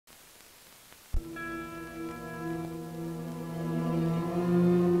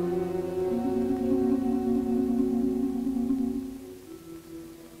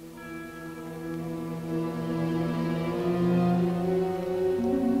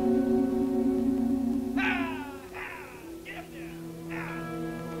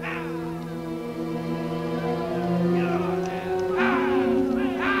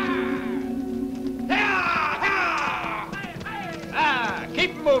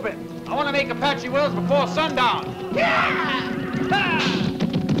I want to make Apache Wells before sundown. Yeah!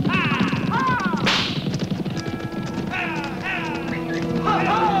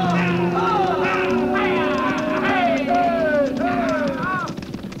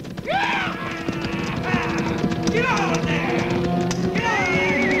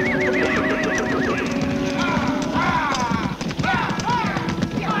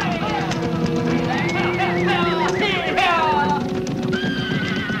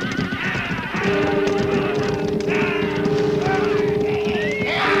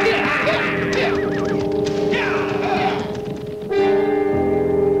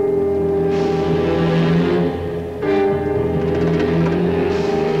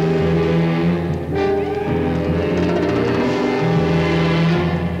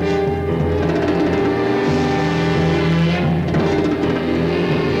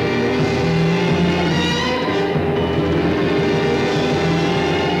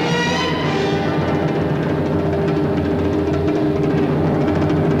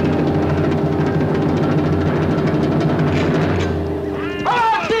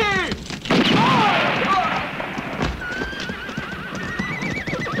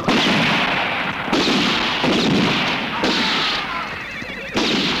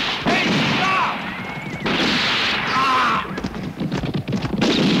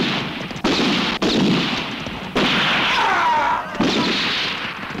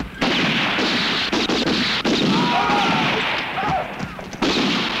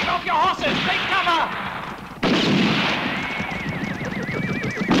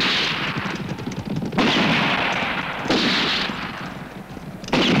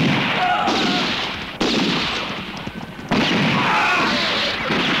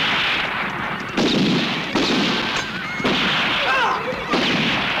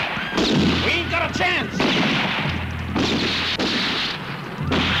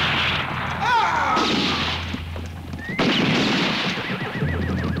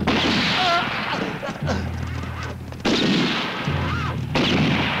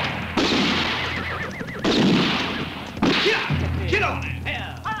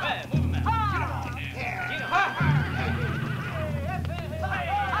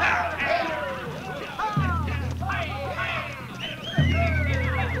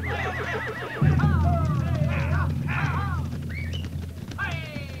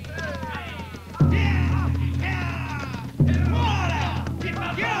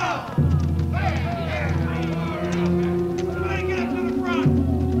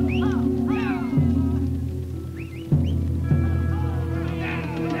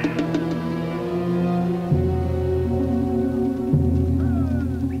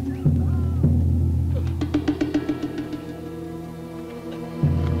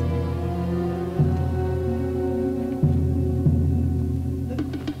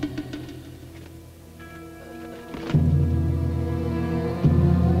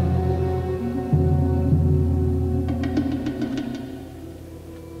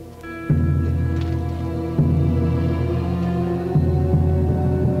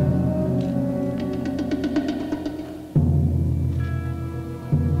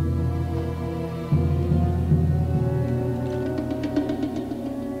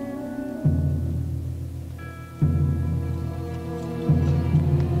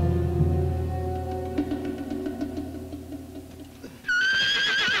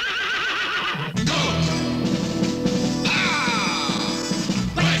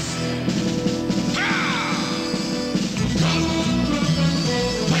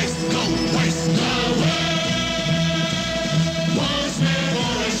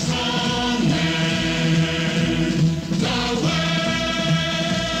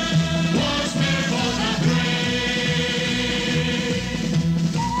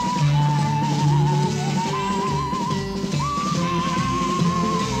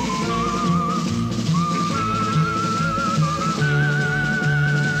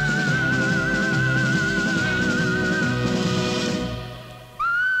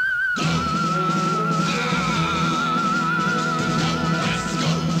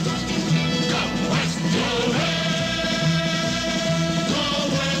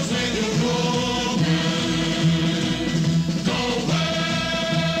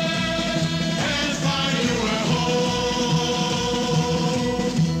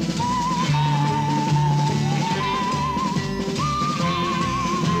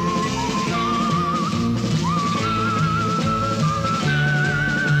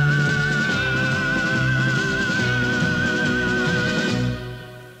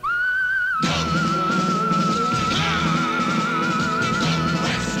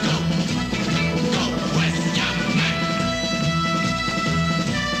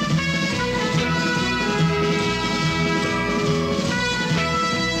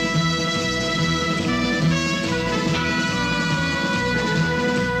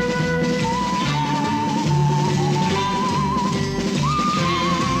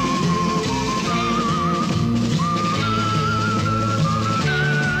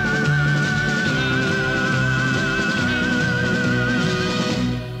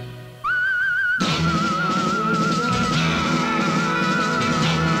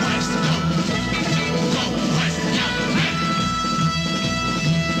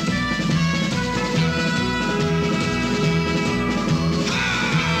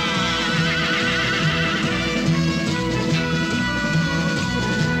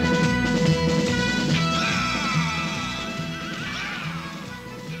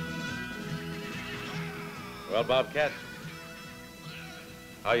 Well, Bobcat,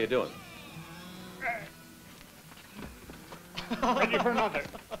 how you doing? Ready for another.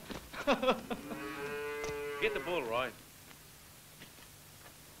 Get the bull, Roy.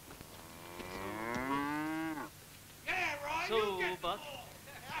 Yeah, Roy, So, Buck.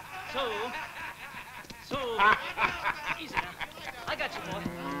 So. Easy now. I got you, boy.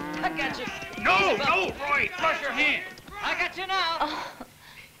 I got you. No, Easy, Buck. no, Roy, flush your hand. I got you now.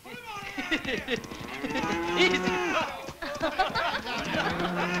 Easy.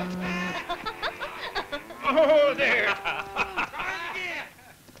 Oh, there.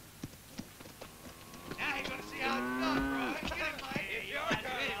 Now you're gonna see how it's done, Roy. Get him, Mike. It's your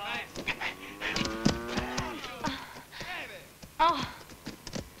turn, Mike. Oh.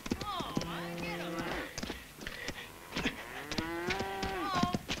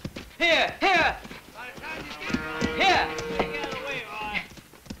 Here. By the time you get him, Here. take it out of the way, Roy.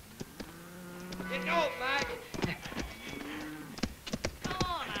 Get old, Mike. Come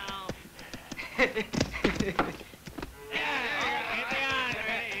on now.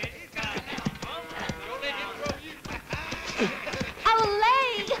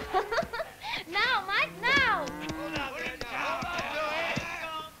 Olay! Now, Mike, now!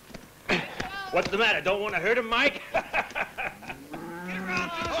 What's the matter? Don't want to hurt him, Mike? Get around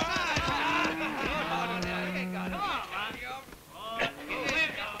to the side. Come on, Mike.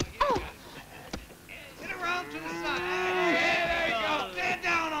 Get around to the side. There you go. Stand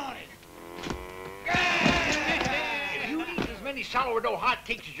down on it. If you eat as many sourdough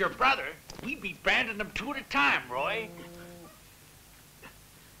hotcakes as your brother, we'd be branding them 2 at a time, Roy.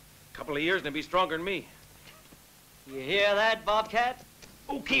 Couple of years and he'll be stronger than me. You hear that, Bobcat?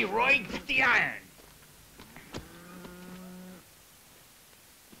 Okay, Roy, get the iron.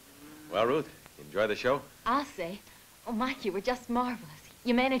 Well, Ruth, you enjoy the show? I'll say. Oh, Mike, you were just marvelous.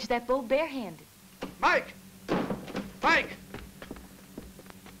 You managed that bull barehanded. Mike! Mike!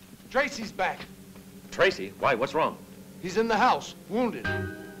 Tracy's back. Tracy? Why? What's wrong? He's in the house, wounded.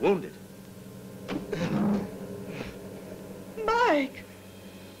 Wounded. Mike!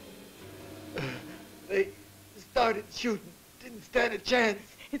 They started shooting. Didn't stand a chance.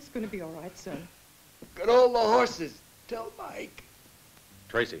 It's gonna be all right, son. Got all the horses. Tell Mike.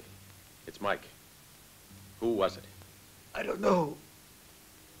 Tracy, it's Mike. Who was it? I don't know.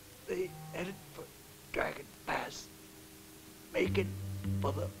 They headed for Dragon Pass. Making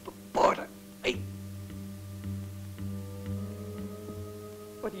for the border. Hey.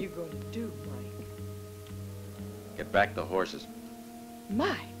 What are you going to do, Mike? Get back the horses.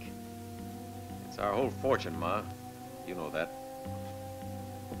 Mike! It's our whole fortune, Ma. You know that.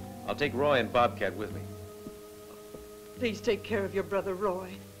 I'll take Roy and Bobcat with me. Please take care of your brother, Roy.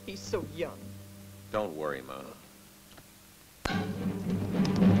 He's so young. Don't worry, Ma.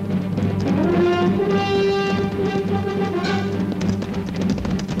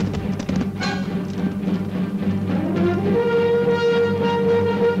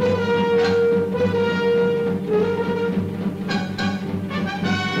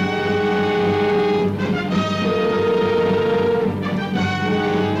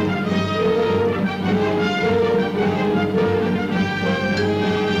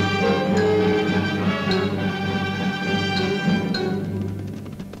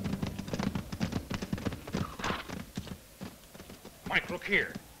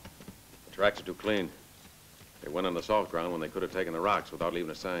 Here. The tracks are too clean. They went on the soft ground when they could have taken the rocks without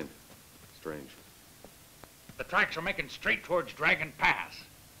leaving a sign. Strange. The tracks are making straight towards Dragon Pass.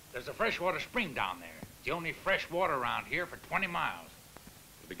 There's a freshwater spring down there. It's the only fresh water around here for 20 miles.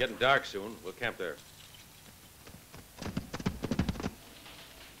 It'll be getting dark soon. We'll camp there.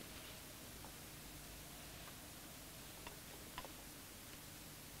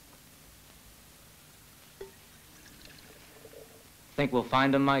 Think we'll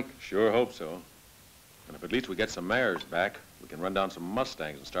find him, Mike? Sure hope so. And if at least we get some mares back, we can run down some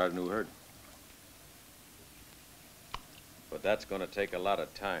Mustangs and start a new herd. But that's gonna take a lot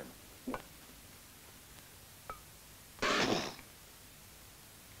of time.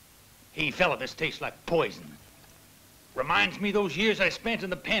 Hey, fella, this tastes like poison. Reminds me of those years I spent in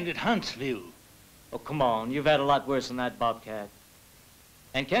the pen at Huntsville. Oh, come on. You've had a lot worse than that, Bobcat.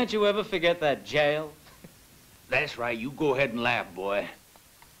 And can't you ever forget that jail? That's right. You go ahead and laugh, boy.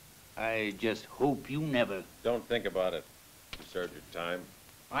 I just hope you never... Don't think about it. You served your time.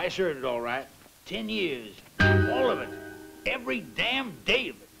 I served it all right. 10 years. All of it. Every damn day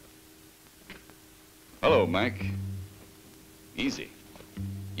of it. Hello, Mike. Easy.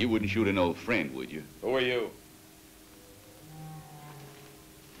 You wouldn't shoot an old friend, would you? Who are you?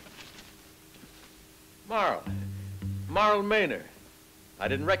 Marl Maynard. I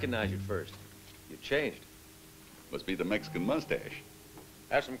didn't recognize you at first. You changed. Must be the Mexican mustache.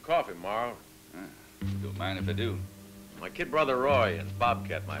 Have some coffee, Marl. Don't mind if I do. My kid brother Roy and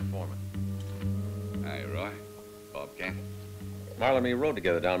Bobcat, my foreman. Hi, Roy. Bobcat. Marl and me rode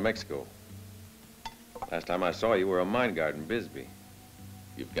together down Mexico. Last time I saw you, were a mine guard in Bisbee.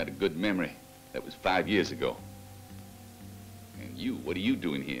 You've got a good memory. That was 5 years ago. And you, what are you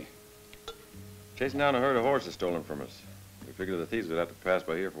doing here? Chasing down a herd of horses stolen from us. We figured the thieves would have to pass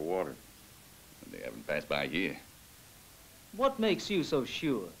by here for water. They haven't passed by here. What makes you so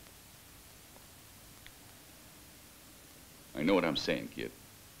sure? I know what I'm saying, kid.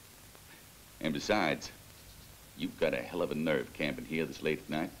 And besides, you've got a hell of a nerve camping here this late at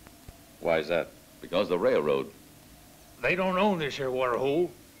night. Why is that? Because the railroad. They don't own this here water hole.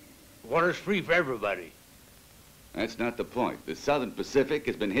 Water's free for everybody. That's not the point. The Southern Pacific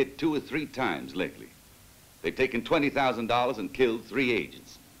has been hit 2 or 3 times lately. They've taken $20,000 and killed 3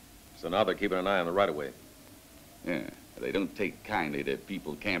 agents. So now they're keeping an eye on the right-of-way. Yeah, they don't take kindly to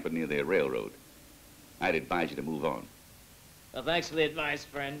people camping near their railroad. I'd advise you to move on. Well, thanks for the advice,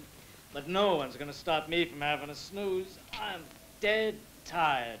 friend. But no one's gonna stop me from having a snooze. I'm dead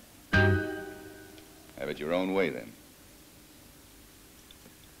tired. Have it your own way, then.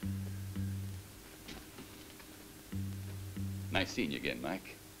 Nice seeing you again,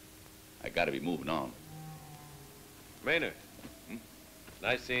 Mike. I gotta be moving on. Maynard.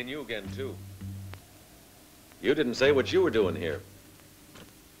 Nice seeing you again, too. You didn't say what you were doing here.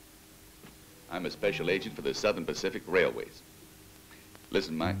 I'm a special agent for the Southern Pacific Railways.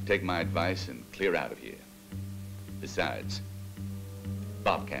 Listen, Mike, take my advice and clear out of here. Besides,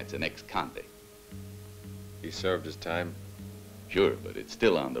 Bobcat's an ex-convict. He served his time? Sure, but it's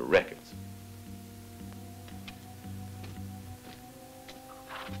still on the records.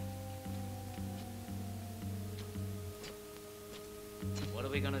 What are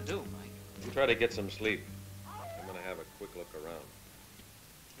we gonna do, Mike? You try to get some sleep. I'm gonna have a quick look around.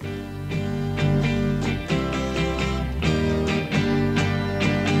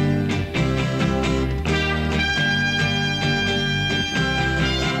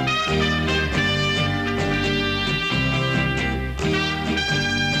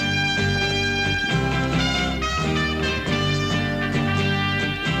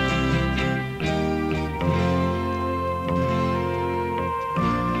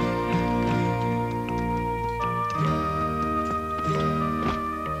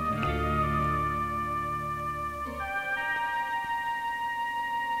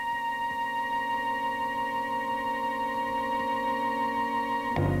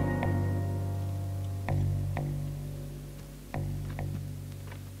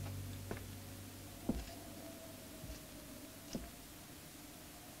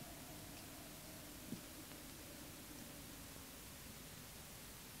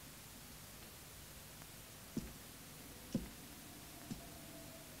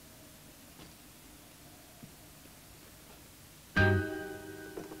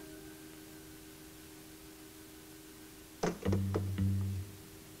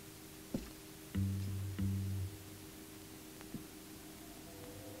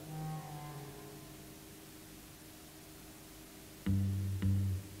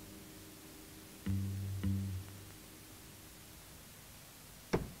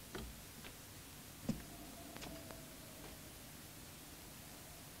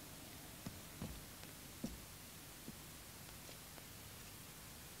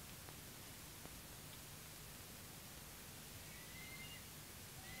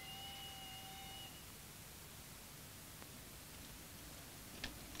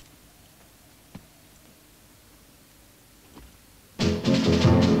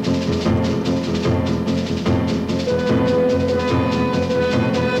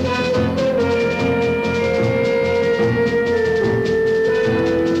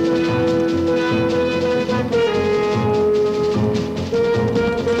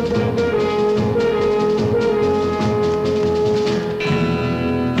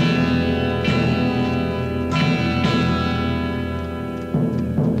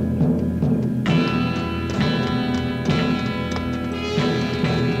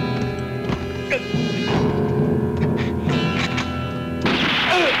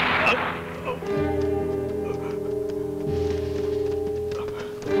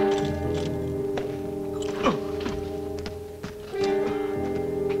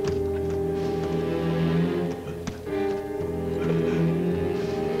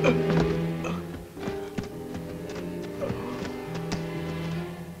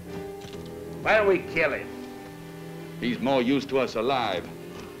 Why don't we kill him? He's more use to us alive.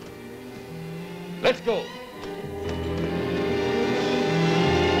 Let's go.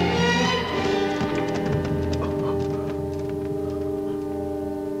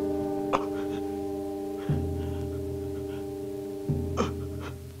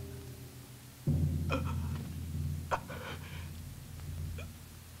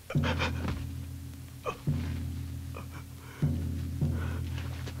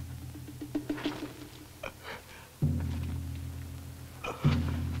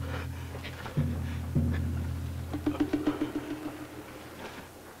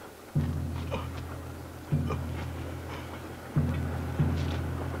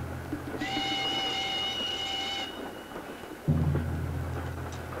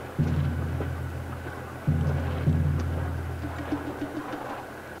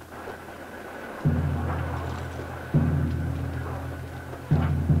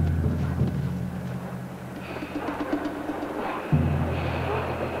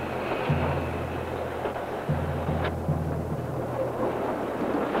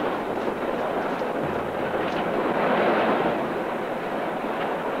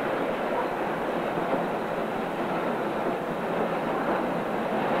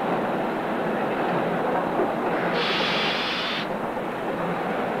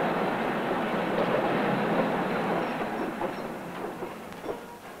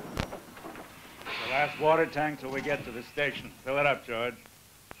 Water tank till we get to the station. Fill it up, George.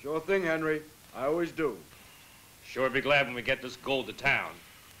 Sure thing, Henry. I always do. Sure be glad when we get this gold to town.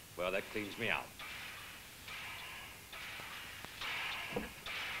 Well, that cleans me out.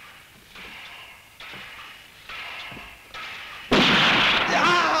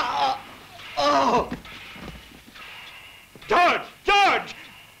 Oh! George! George!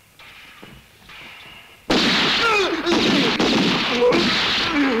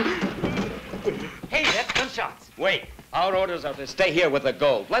 Hey, that's gunshots. Wait. Our orders are to stay here with the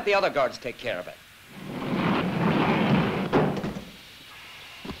gold. Let the other guards take care of it.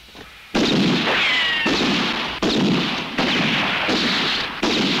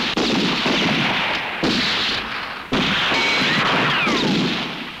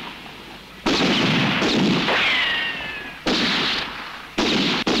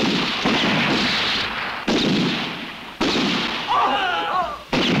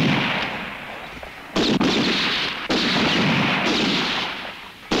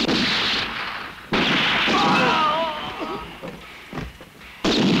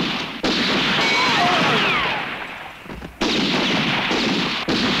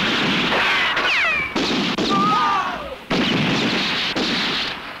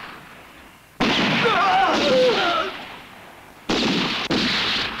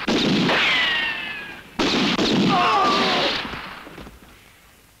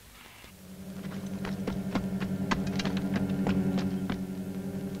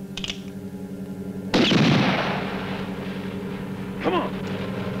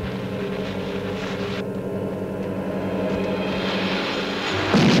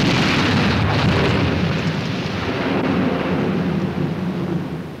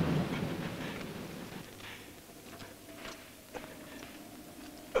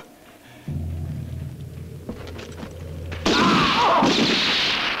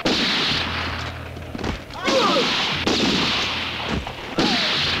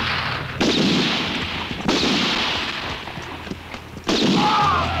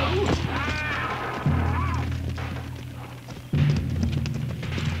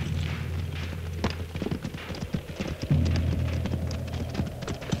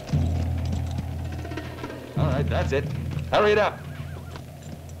 That's it. Hurry it up.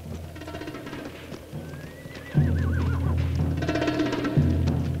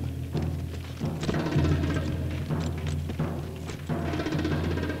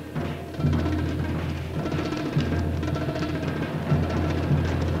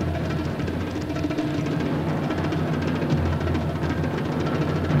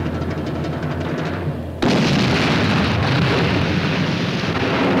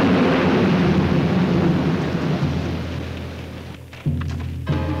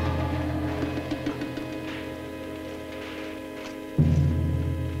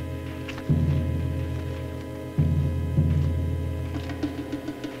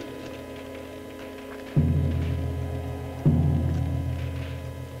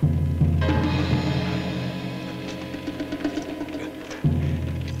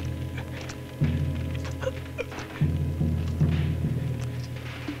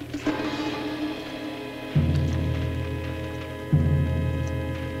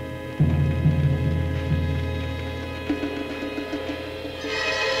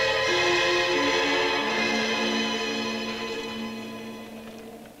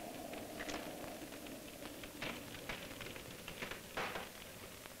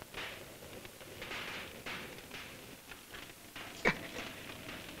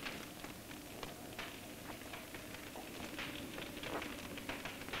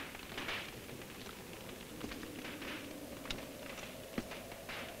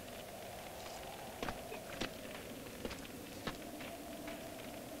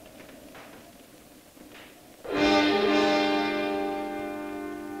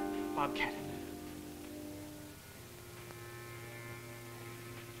 Bobcat.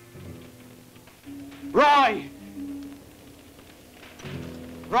 Roy!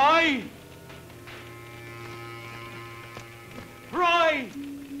 Roy! Roy!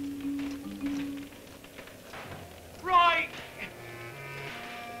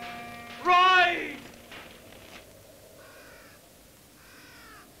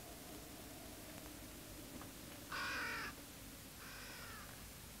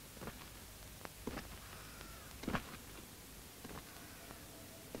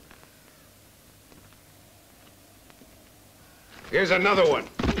 Here's another one.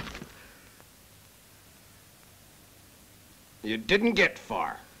 You didn't get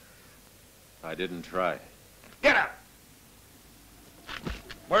far. I didn't try. Get out!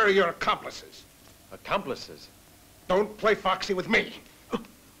 Where are your accomplices? Accomplices? Don't play foxy with me.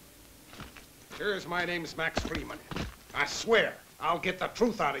 Here's my name's Max Freeman. I swear I'll get the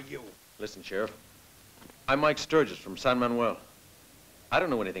truth out of you. Listen, Sheriff. I'm Mike Sturges from San Manuel. I don't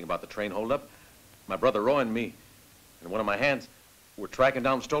know anything about the train holdup. My brother Roy and me, and one of my hands, were tracking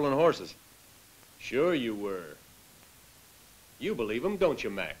down stolen horses. Sure you were. You believe him, don't you,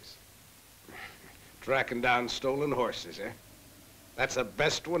 Max? Tracking down stolen horses, eh? That's the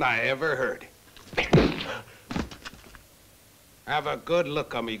best one I ever heard. Have a good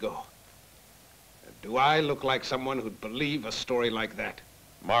look, amigo. Do I look like someone who'd believe a story like that?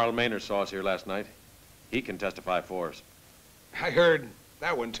 Marl Maynard saw us here last night. He can testify for us. I heard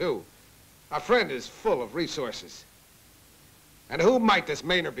that one, too. Our friend is full of resources. And who might this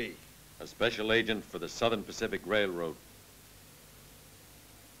Maynard be? A special agent for the Southern Pacific Railroad.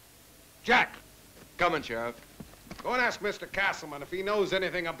 Jack! Coming, Sheriff. Go and ask Mr. Castleman if he knows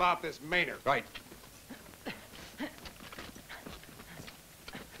anything about this Maynard. Right.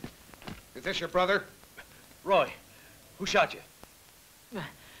 Is this your brother? Roy, who shot you?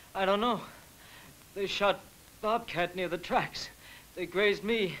 I don't know. They shot Bobcat near the tracks. They grazed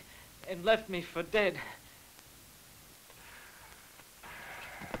me and left me for dead.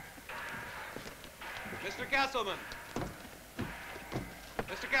 Mr. Castleman.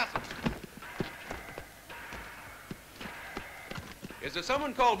 Mr. Castleman. Is there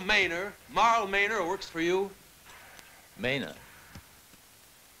someone called Maynard, Marl Maynard, who works for you? Maynard?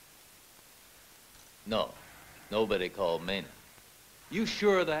 No, nobody called Maynard. You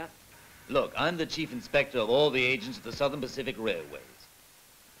sure of that? Look, I'm the chief inspector of all the agents of the Southern Pacific Railways.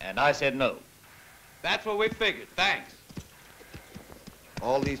 And I said no. That's what we figured. Thanks.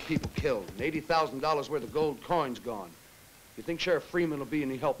 All these people killed, and $80,000 worth of gold coins gone. You think Sheriff Freeman will be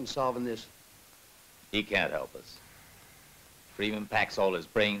any help in solving this? He can't help us. Freeman packs all his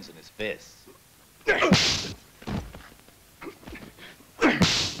brains in his fists.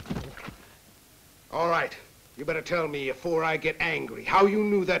 All right. You better tell me before I get angry how you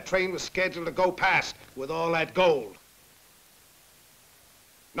knew that train was scheduled to go past with all that gold.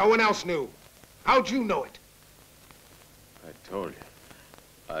 No one else knew. How'd you know it? I told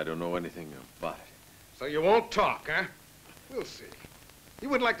you. I don't know anything about it. So you won't talk, huh? We'll see. You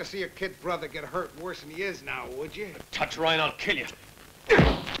wouldn't like to see your kid brother get hurt worse than he is now, would you? Touch Ryan, I'll kill you.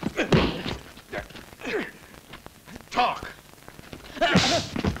 Talk.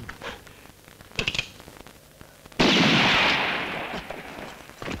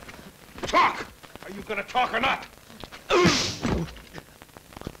 Talk! Are you gonna talk or not?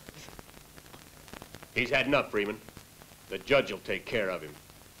 He's had enough, Freeman. The judge will take care of him.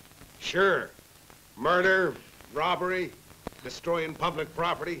 Sure. Murder, robbery, destroying public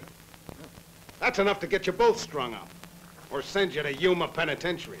property. That's enough to get you both strung up. Or send you to Yuma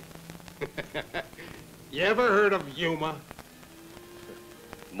Penitentiary. You ever heard of Yuma?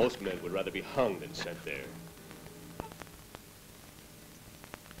 Most men would rather be hung than sent there.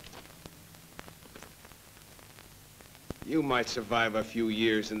 You might survive a few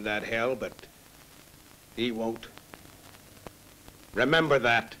years in that hell, but he won't. Remember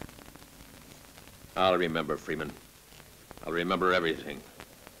that. I'll remember, Freeman. I'll remember everything.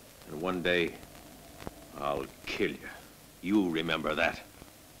 And one day, I'll kill you. You remember that.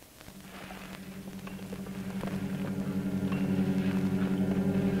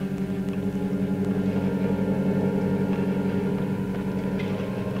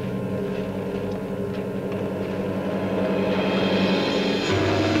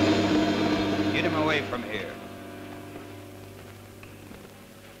 Get him away from here.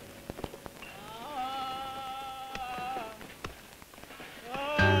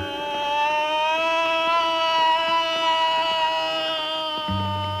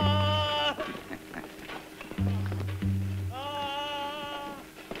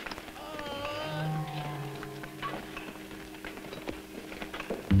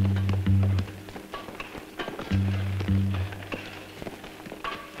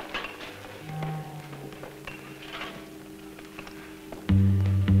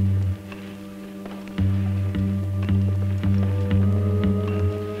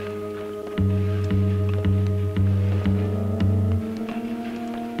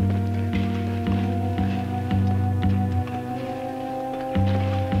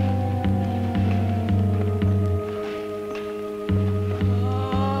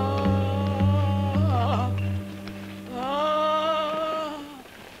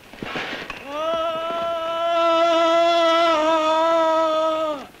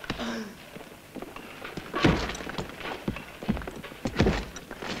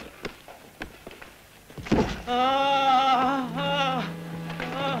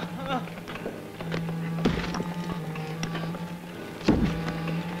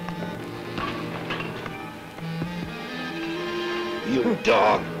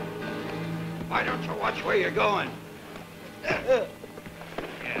 Why don't you watch where you're going? Yeah.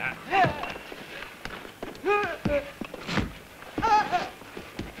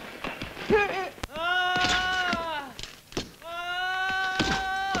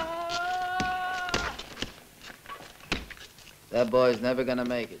 That boy's never gonna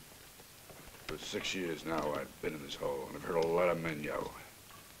make it. For 6 years now, I've been in this hole, and I've heard a lot of men yell.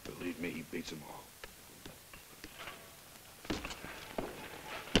 Believe me, he beats them all.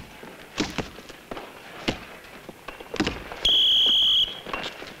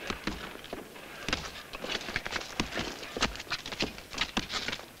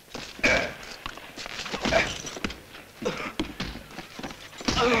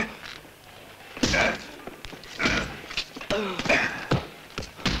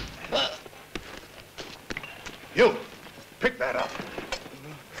 You, pick that up.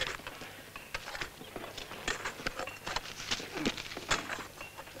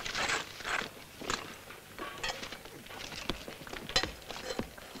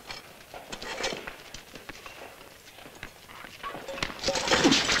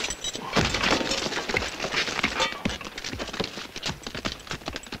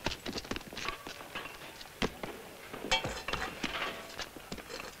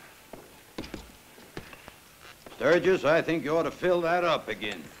 Sturges, I think you ought to fill that up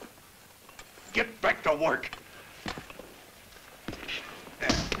again. Get back to work.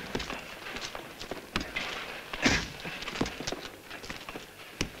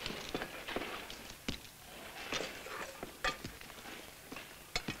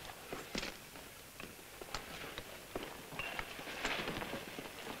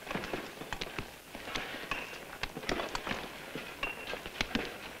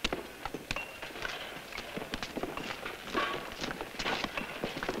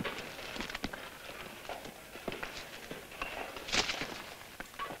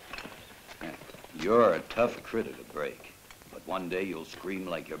 You're a tough critter to break, but one day you'll scream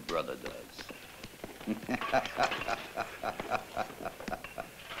like your brother does.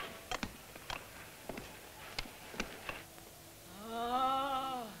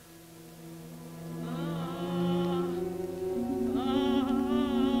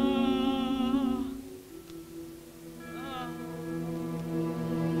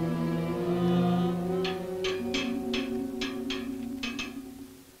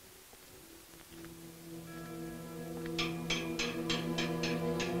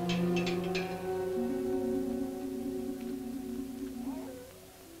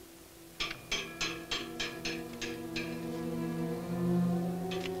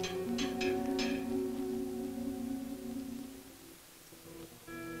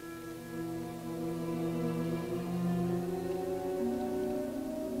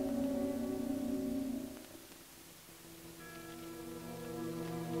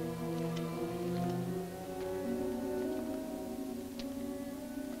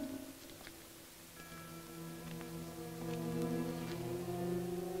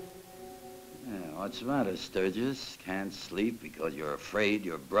 What's the matter, Sturges? Can't sleep because you're afraid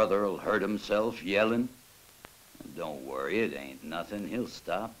your brother'll hurt himself yelling? Don't worry, it ain't nothing. He'll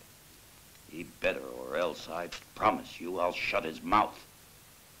stop. He better, or else I promise you I'll shut his mouth.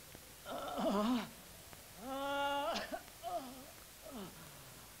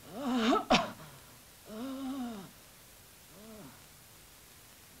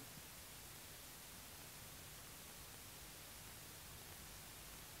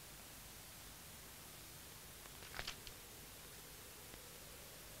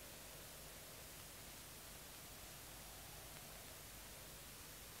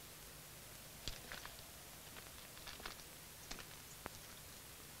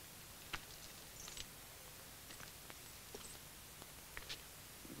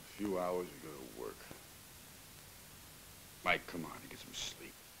 A few hours, you go to work. Mike, come on, get some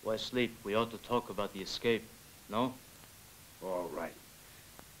sleep. Why sleep? We ought to talk about the escape, no? All right.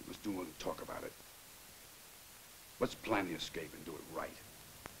 Let's do more than talk about it. Let's plan the escape and do it right.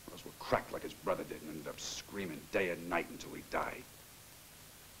 Or else we'll crack like his brother did and end up screaming day and night until we die.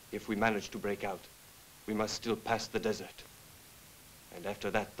 If we manage to break out, we must still pass the desert. And after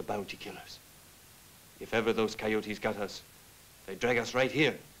that, the bounty killers. If ever those coyotes got us, they drag us right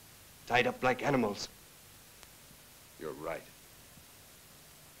here, tied up like animals. You're right.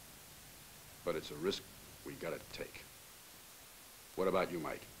 But it's a risk we gotta take. What about you,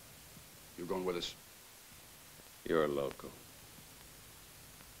 Mike? You going with us? You're a loco.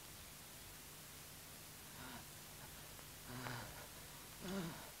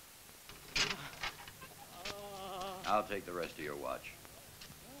 I'll take the rest of your watch.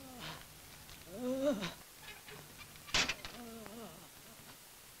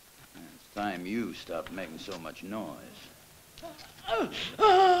 Time you stop making so much noise.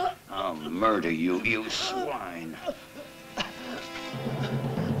 I'll murder you, you swine. Move.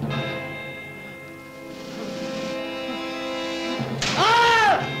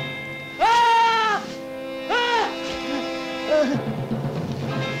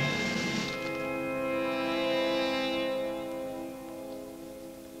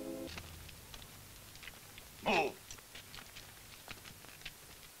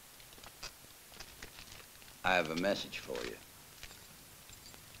 I have a message for you.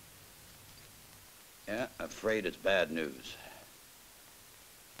 Yeah, afraid it's bad news.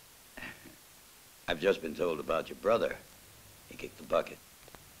 I've just been told about your brother. He kicked the bucket.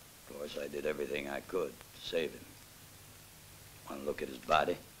 Of course, I did everything I could to save him. Want to look at his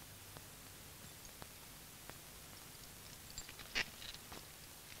body?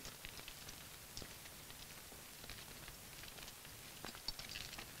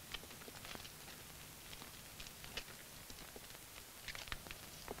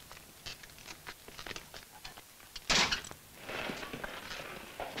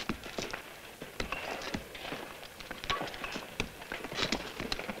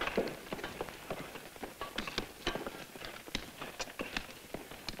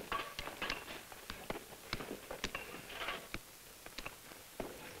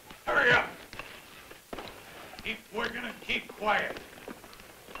 Hurry up! Keep working and keep quiet.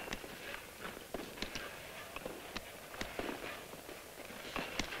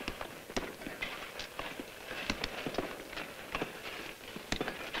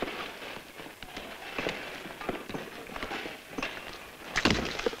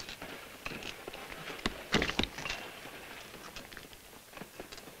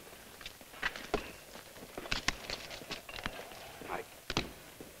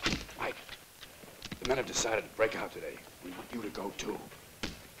 The men have decided to break out today. We want you to go, too.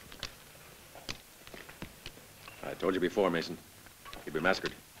 I told you before, Mason. You'd be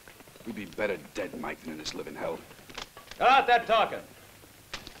massacred. We'd be better dead, Mike, than in this living hell. Stop that talking.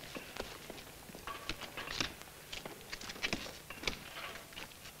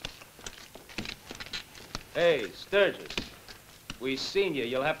 Hey, Sturges. We seen you.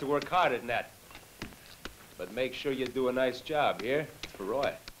 You'll have to work harder than that. But make sure you do a nice job, here? For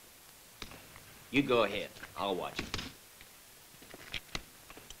Roy. You go ahead. I'll watch it.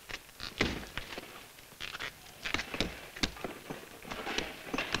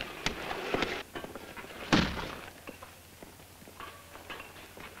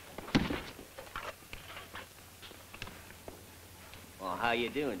 Well, how you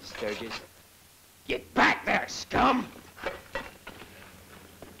doing, Sturges? Get back there, scum! If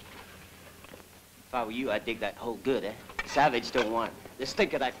I were you, I'd dig that hole good, eh? Savage don't want the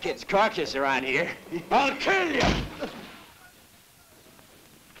stink of that kid's carcass around here. I'll kill you!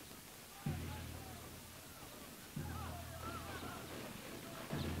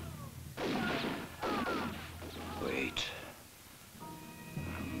 Wait.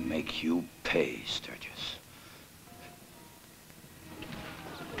 I'll make you pay, Sturges.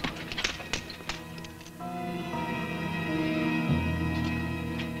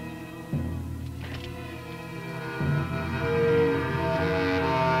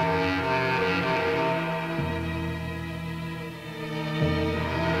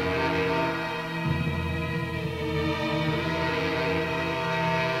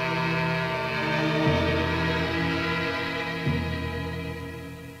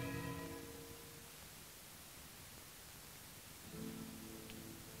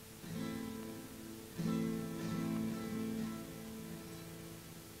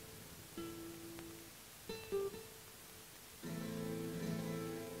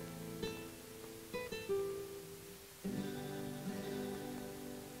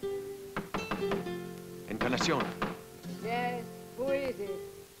 Encarnación. Yes, who is it?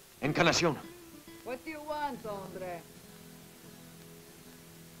 Encarnación. What do you want, hombre?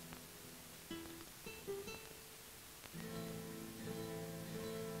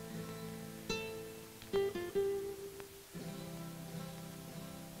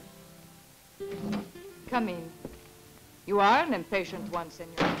 Come in. You are an impatient one,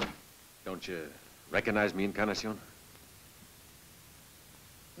 senor. Don't you recognize me, Encarnación?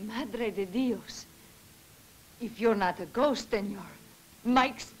 Madre de Dios. If you're not a ghost, then you're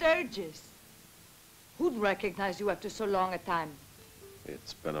Mike Sturges. Who'd recognize you after so long a time?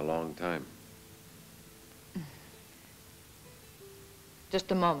 It's been a long time.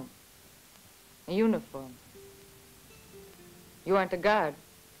 Just a moment. A uniform. You aren't a guard.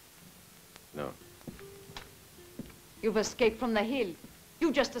 No. You've escaped from the hill.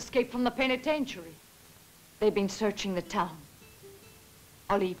 You just escaped from the penitentiary. They've been searching the town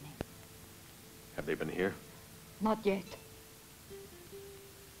all evening. Have they been here? Not yet.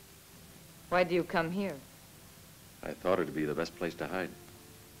 Why do you come here? I thought it'd be the best place to hide.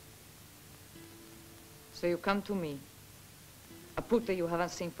 So you come to me, a puta you haven't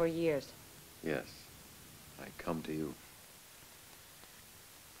seen for years. Yes, I come to you.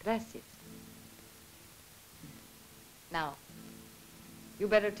 Gracias. Now, you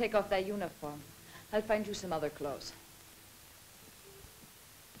better take off that uniform. I'll find you some other clothes.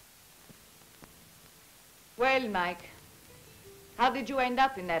 Well, Mike, how did you end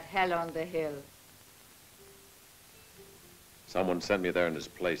up in that hell on the hill? Someone sent me there in his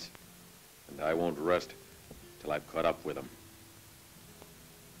place, and I won't rest till I've caught up with him.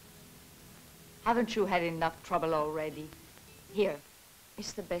 Haven't you had enough trouble already? Here,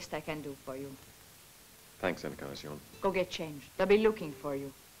 it's the best I can do for you. Thanks, Encarnacion. Go get changed. They'll be looking for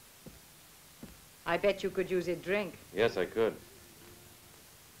you. I bet you could use a drink. Yes, I could.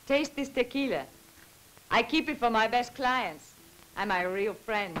 Taste this tequila. I keep it for my best clients and my real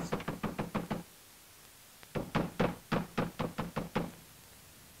friends.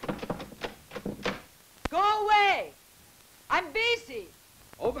 Go away! I'm busy.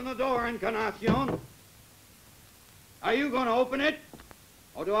 Open the door, Encarnacion. Are you going to open it?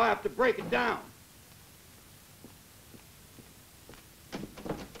 Or do I have to break it down?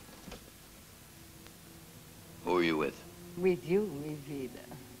 Who are you with? With you, mi vida.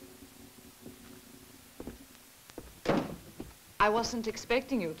 I wasn't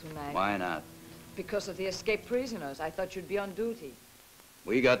expecting you tonight. Why not? Because of the escaped prisoners. I thought you'd be on duty.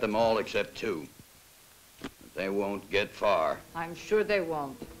 We got them all except two. But they won't get far. I'm sure they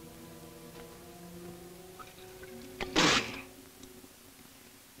won't.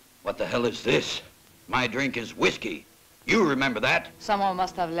 What the hell is this? My drink is whiskey. You remember that? Someone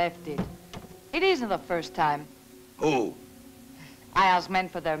must have left it. It isn't the first time. Who? I ask men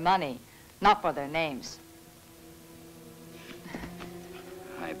for their money, not for their names.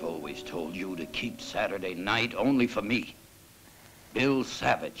 I've always told you to keep Saturday night only for me. Bill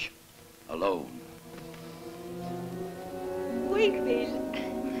Savage. Alone. Wait, Bill.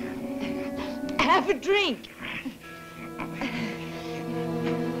 Have a drink.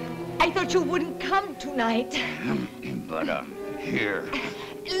 I thought you wouldn't come tonight. But I'm here.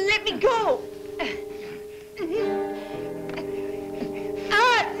 Let me go.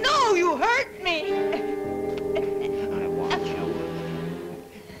 Ah, no, you hurt me. I want you.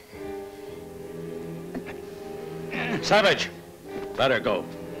 Savage, let her go.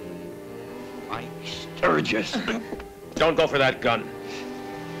 Mike Sturges. Don't go for that gun.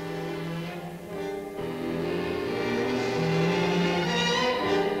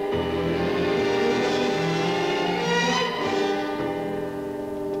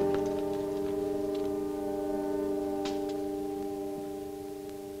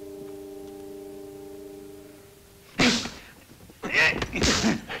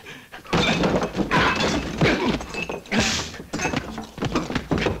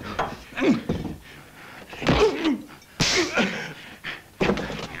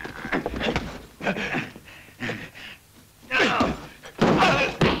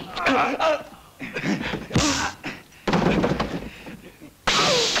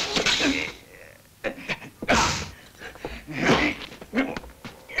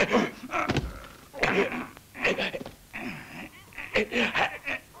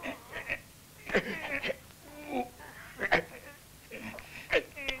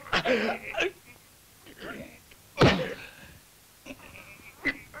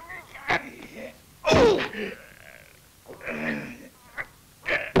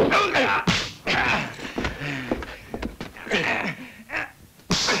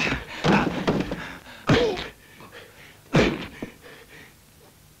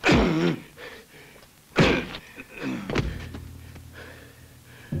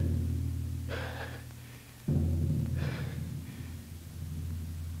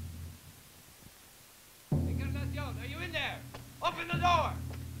 Open the door!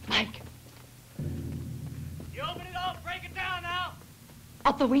 Mike. You open it all, break it down now.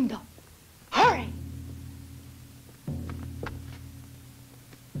 Out the window. Hurry!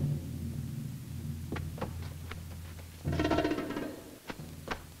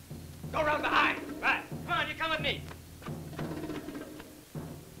 Go around behind. Right. Come on, you come with me.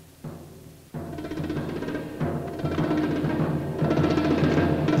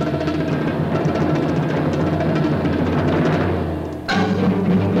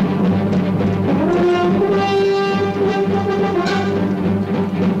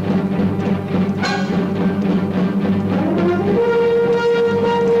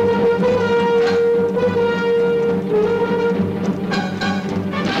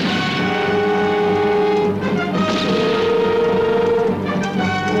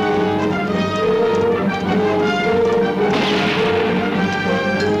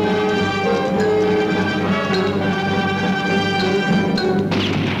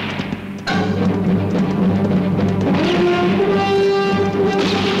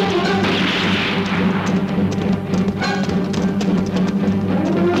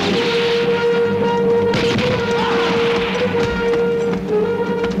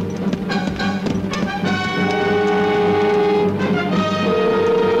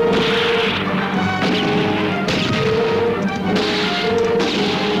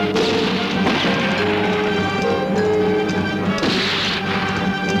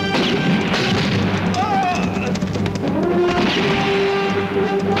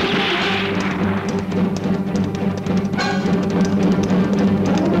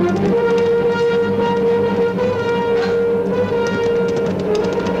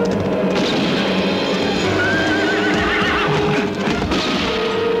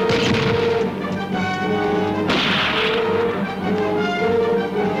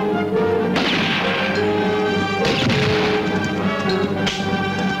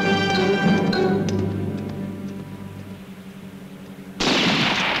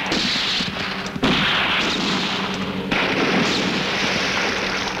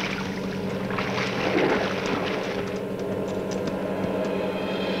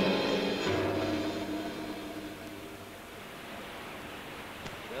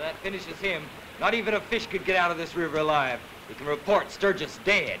 finishes him, not even a fish could get out of this river alive. We can report Sturges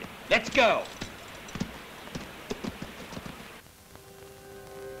dead. Let's go.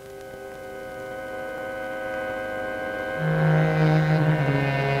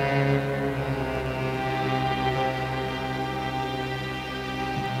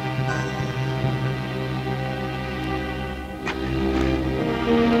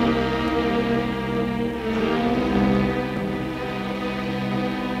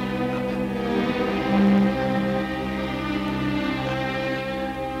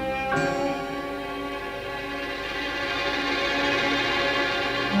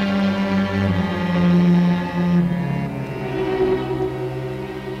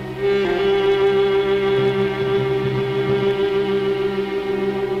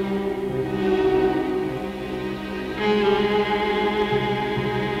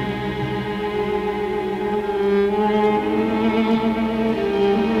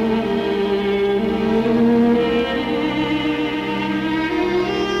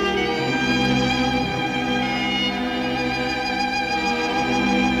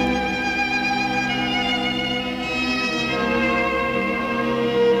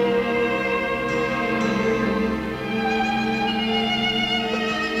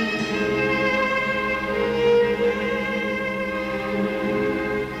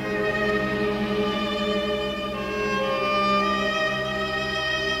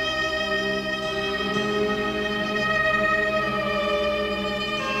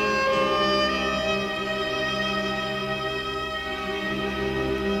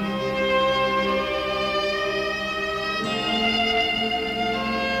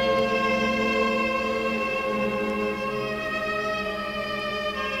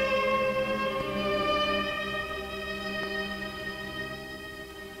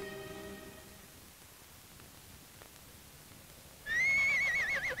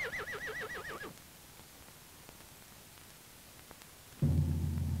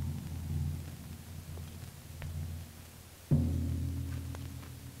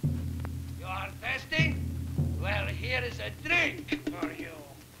 Thirsty? Well, here is a drink for you.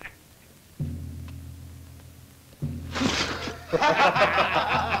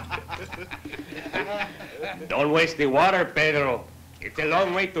 Don't waste the water, Pedro. It's a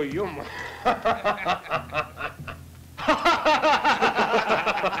long way to Yuma.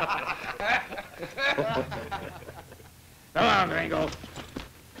 Come on, Gringo.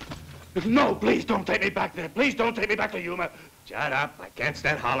 No, please don't take me back there. Please don't take me back to Yuma. Shut up. I can't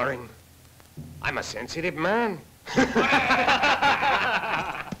stand hollering. I'm a sensitive man.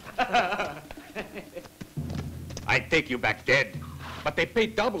 I'd take you back dead, but they pay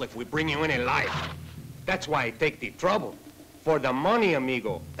double if we bring you in alive. That's why I take the trouble. For the money,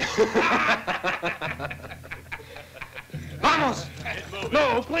 amigo. Vamos!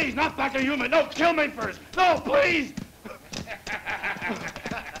 No, please, not back to Yuma. No, kill me first. No, please!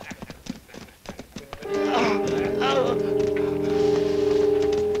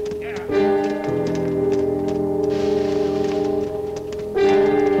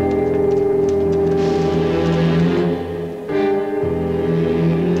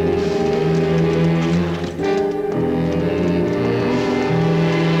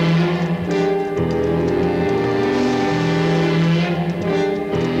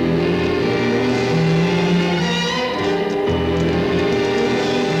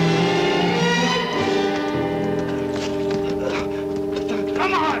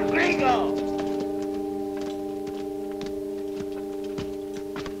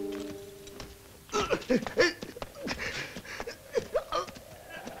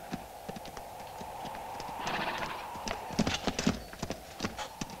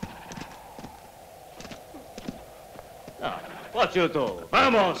 Pachuto,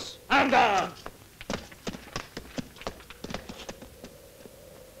 vamos, anda!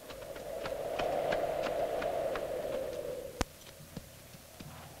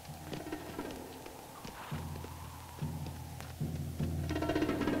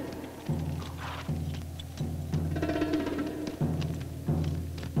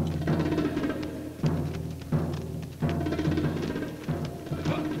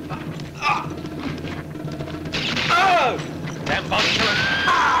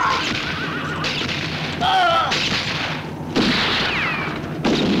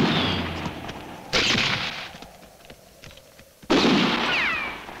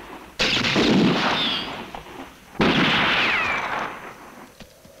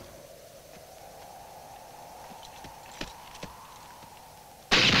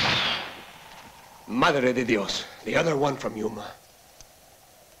 Madre de Dios, the other one from Yuma.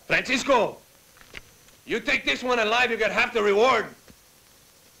 Francisco, you take this one alive, you get half the reward.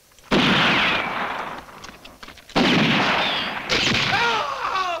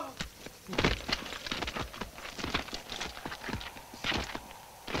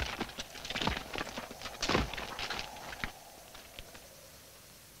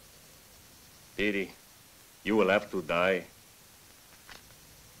 Pity. You will have to die.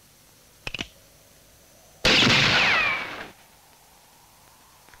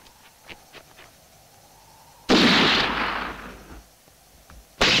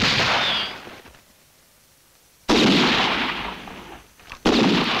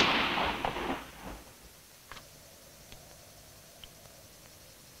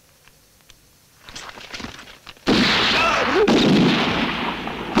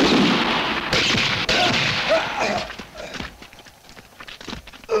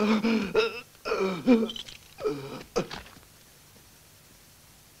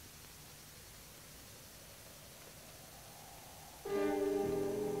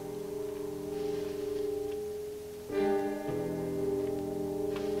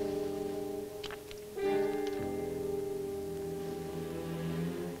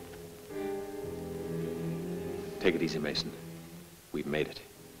 Take it easy, Mason. We've made it.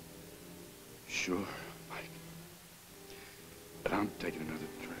 Sure, Mike. But I'm taking another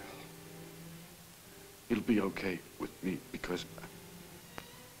trail. It'll be okay with me because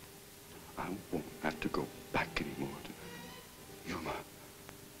I won't have to go back anymore to Yuma.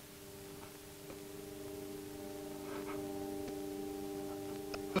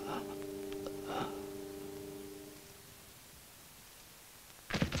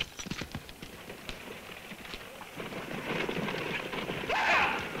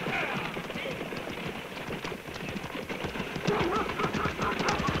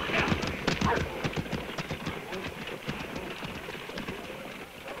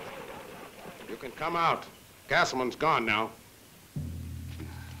 Come out. Castleman's gone now.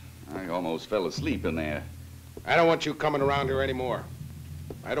 I almost fell asleep in there. I don't want you coming around here anymore.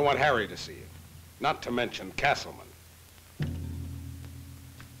 I don't want Harry to see you. Not to mention Castleman.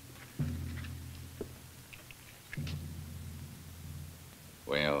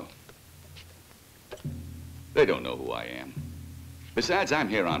 Well, they don't know who I am. Besides, I'm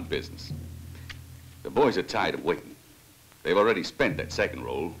here on business. The boys are tired of waiting. They've already spent that second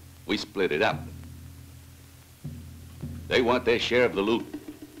roll. We split it up. They want their share of the loot.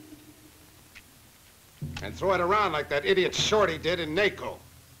 And throw it around like that idiot Shorty did in NACO.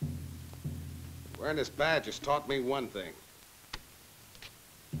 Wearing this badge has taught me one thing.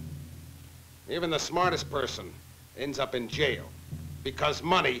 Even the smartest person ends up in jail because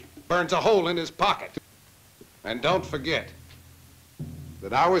money burns a hole in his pocket. And don't forget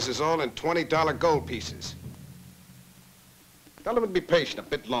that ours is all in $20 gold pieces. Tell them to be patient a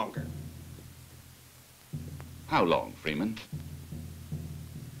bit longer. How long, Freeman?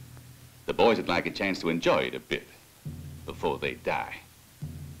 The boys would like a chance to enjoy it a bit before they die.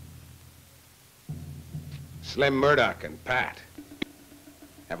 Slim Murdoch and Pat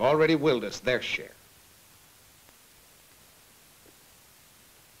have already willed us their share.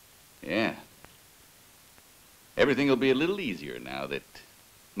 Yeah. Everything will be a little easier now that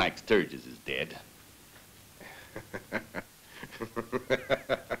Mike Sturges is dead.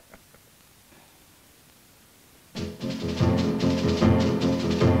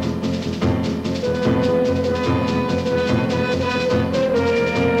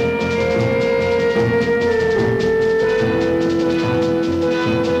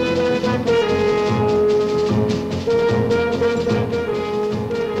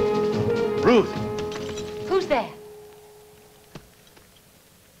 Who's that?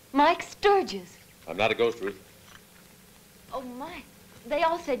 Mike Sturges. I'm not a ghost, Ruth. Oh, Mike, they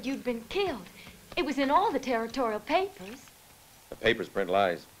all said you'd been killed. It was in all the territorial papers. The papers print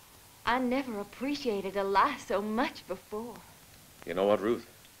lies. I never appreciated a lie so much before. You know what, Ruth?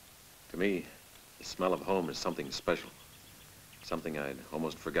 To me, the smell of home is something special. Something I'd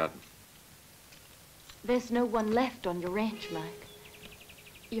almost forgotten. There's no one left on your ranch, Mike.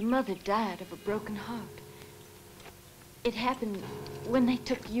 Your mother died of a broken heart. It happened when they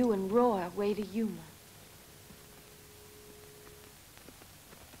took you and Roy away to Yuma.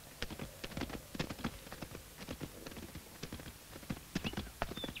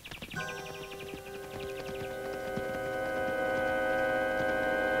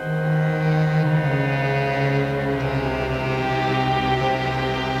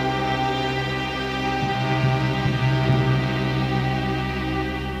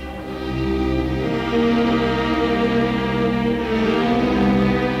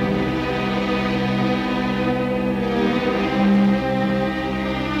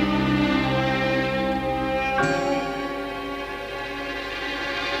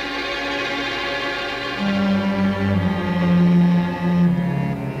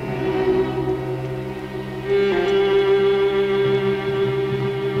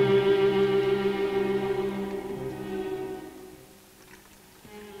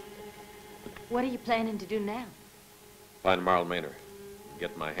 What are you planning to do now? Find Marl Maynard.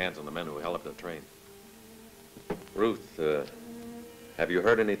 Get my hands on the men who held up the train. Ruth, have you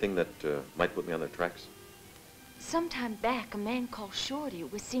heard anything that might put me on their tracks? Sometime back, a man called Shorty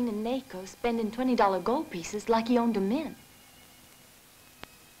was seen in Naco spending $20 gold pieces like he owned a mint.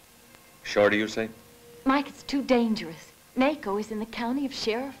 Shorty, you say? Mike, it's too dangerous. Naco is in the county of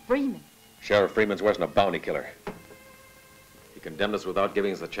Sheriff Freeman. Sheriff Freeman's worse than a bounty killer. He condemned us without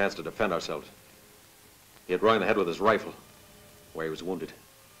giving us the chance to defend ourselves. He hit Roy in the head with his rifle, where he was wounded.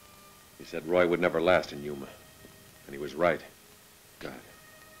 He said Roy would never last in Yuma. And he was right. God,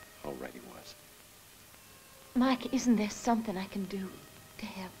 how right he was. Mike, isn't there something I can do to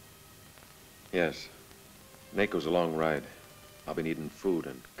help? Yes. Naco's a long ride. I'll be needing food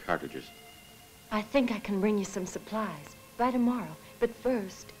and cartridges. I think I can bring you some supplies by tomorrow. But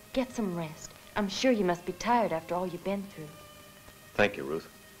first, get some rest. I'm sure you must be tired after all you've been through. Thank you, Ruth.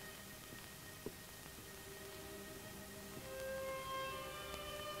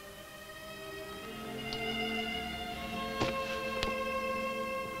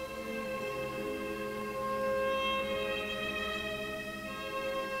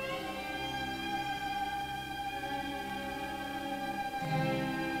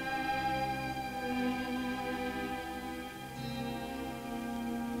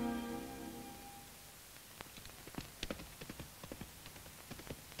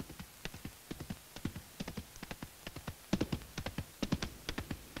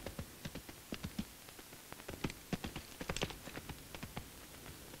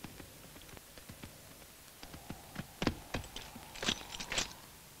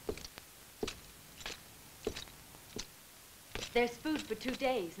 There's food for 2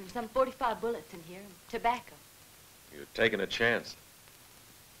 days and some 45 bullets in here and tobacco. You're taking a chance.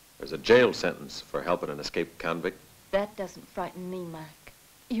 There's a jail sentence for helping an escaped convict. That doesn't frighten me, Mike.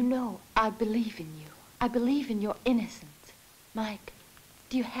 You know, I believe in you. I believe in your innocence. Mike,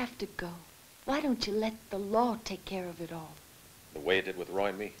 do you have to go? Why don't you let the law take care of it all? The way it did with Roy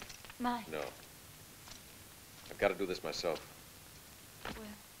and me? Mike. No. I've got to do this myself. Well,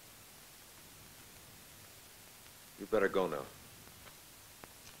 You better go now.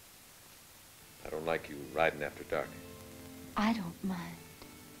 I don't like you riding after dark. I don't mind.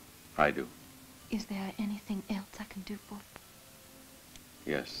 I do. Is there anything else I can do for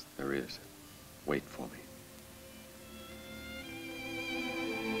you? Yes, there is. Wait for me.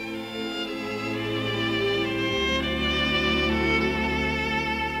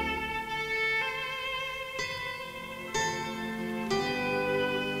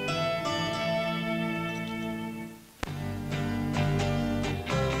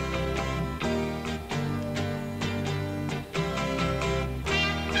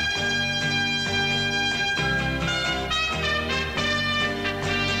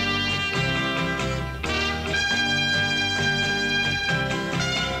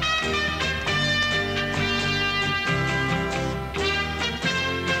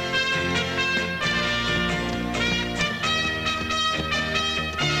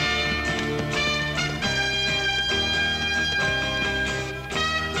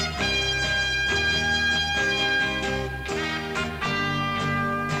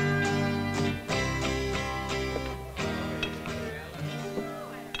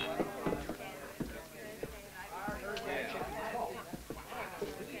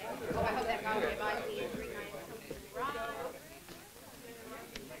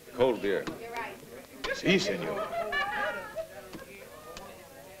 Cold beer. Si, senor.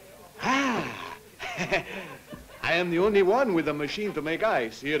 Ah! I am the only one with a machine to make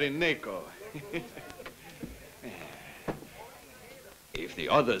ice here in Naco. If the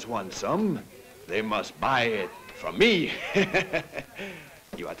others want some, they must buy it from me.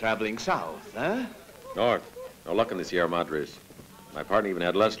 You are traveling south, huh? North. No luck in the Sierra Madres. My partner even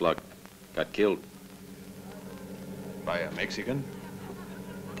had less luck. Got killed. By a Mexican?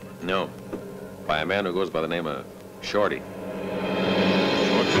 No. By a man who goes by the name of Shorty.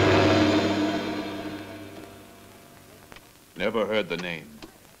 Never heard the name.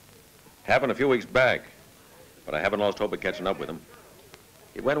 Happened a few weeks back, but I haven't lost hope of catching up with him.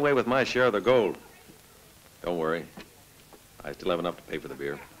 He went away with my share of the gold. Don't worry. I still have enough to pay for the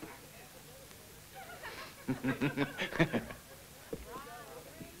beer.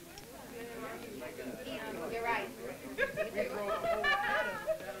 You're right.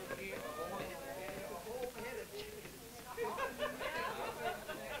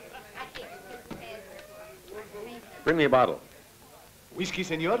 Bring me a bottle. Whiskey,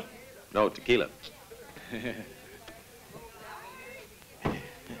 senor? No, tequila.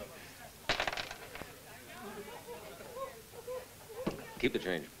 Keep the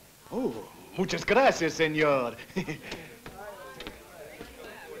change. Oh, Muchas gracias, senor.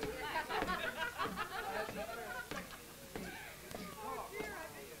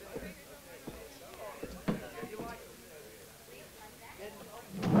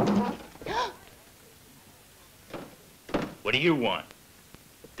 What do you want?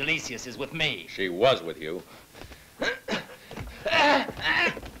 Delicious is with me. She was with you.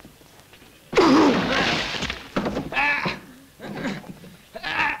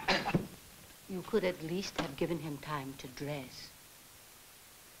 You could at least have given him time to dress.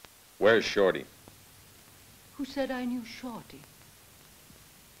 Where's Shorty? Who said I knew Shorty?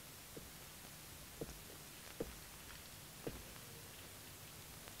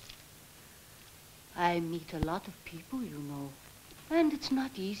 I meet a lot of people, you know, and it's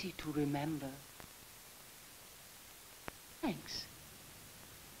not easy to remember. Thanks.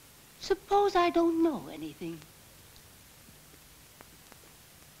 Suppose I don't know anything.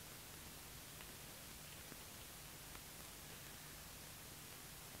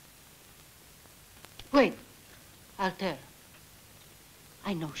 Wait, I'll tell.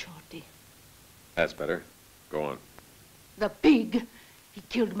 I know Shorty. That's better. Go on. The pig! He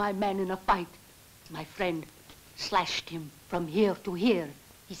killed my man in a fight. My friend slashed him from here to here.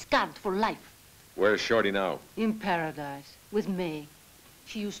 He's scarred for life. Where's Shorty now? In paradise, with May.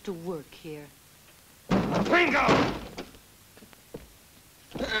 She used to work here. Bingo!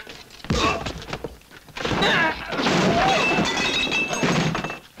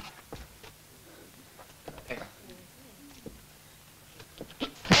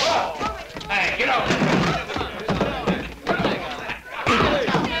 Hey, get over!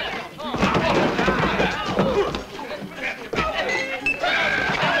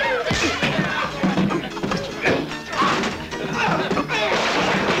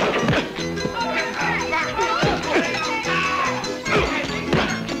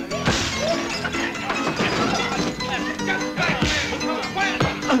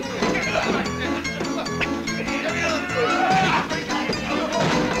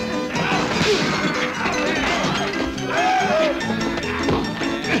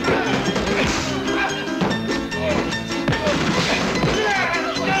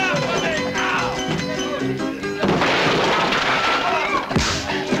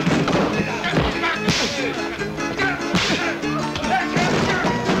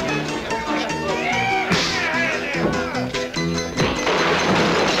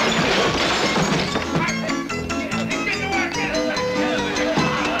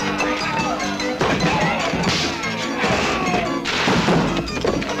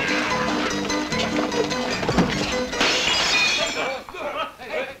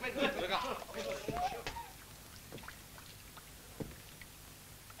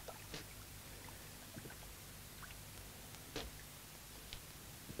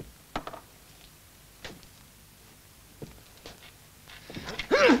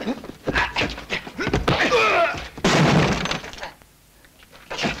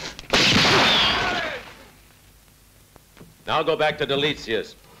 Now go back to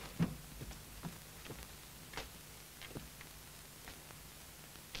Delicious.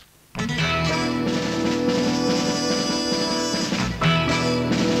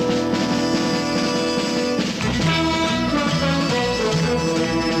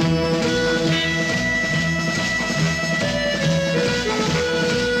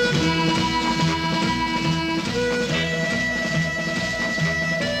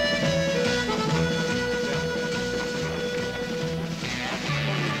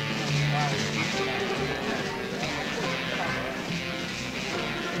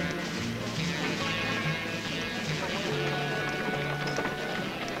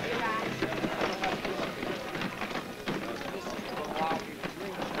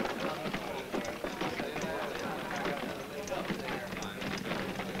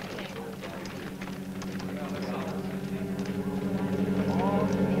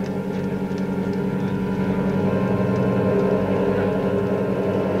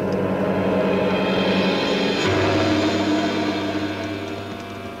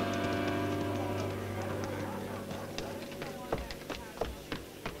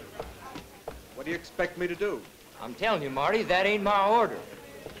 What do you expect me to do? I'm telling you, Marty, that ain't my order.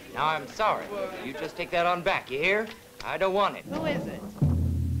 Now, I'm sorry. You just take that on back, you hear? I don't want it. Who is it?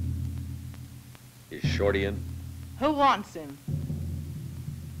 Is Shorty in? Who wants him?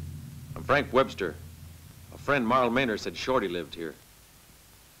 I'm Frank Webster. A friend, Marl Maynard, said Shorty lived here.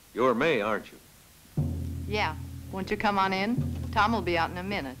 You're May, aren't you? Yeah. Won't you come on in? Tom will be out in a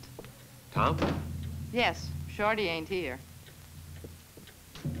minute. Tom? Yes. Shorty ain't here.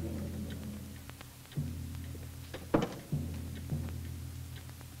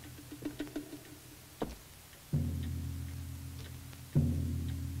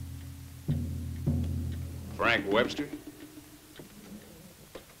 Frank Webster?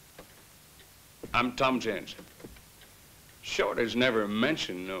 I'm Tom Jensen. Shorty's never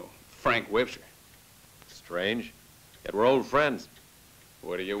mentioned no Frank Webster. Strange. Yet we're old friends.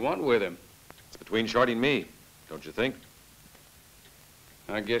 What do you want with him? It's between Shorty and me, don't you think?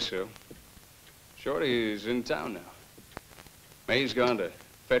 I guess so. Shorty's in town now. May's gone to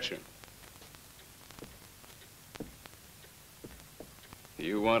fetch him.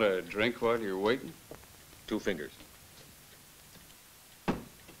 You want a drink while you're waiting? 2 fingers.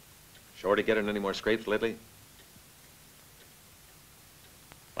 Shorty getting any more scrapes lately?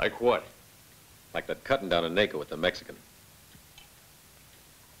 Like what? Like that cutting down in Naco with the Mexican.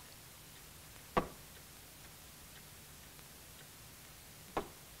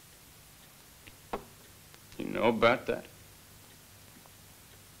 You know about that?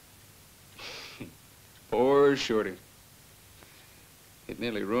 Poor Shorty. It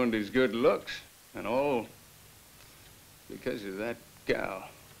nearly ruined his good looks, and all because of that gal,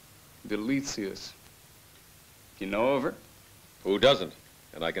 Delicious. You know of her? Who doesn't?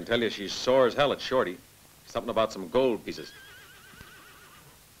 And I can tell you she's sore as hell at Shorty. Something about some gold pieces.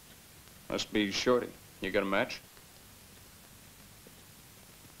 Must be Shorty. You got a match?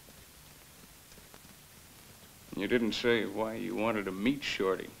 You didn't say why you wanted to meet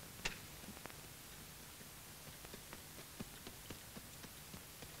Shorty.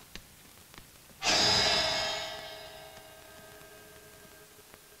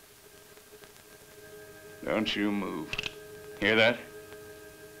 Don't you move. Hear that?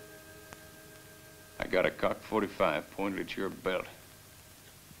 I got a cocked .45 pointed at your belt.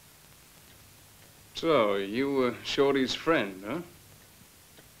 So, you were Shorty's friend, huh?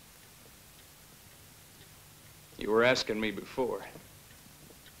 You were asking me before.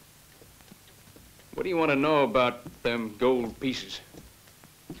 What do you want to know about them gold pieces?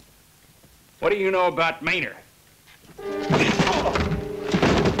 What do you know about Maynard?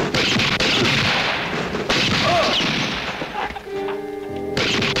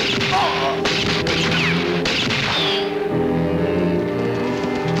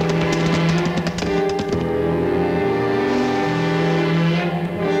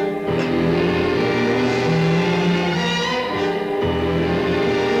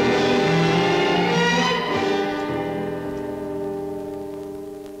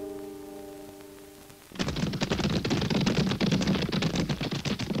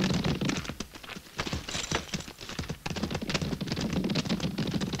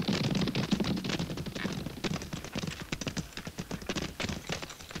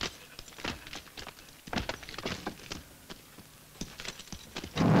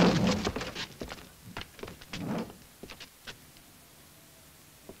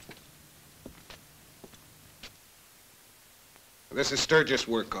 This is Sturges'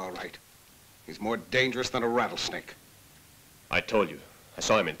 work, all right. He's more dangerous than a rattlesnake. I told you. I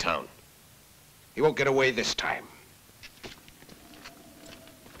saw him in town. He won't get away this time.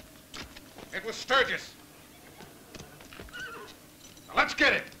 It was Sturges. Now let's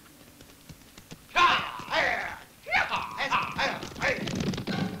get it.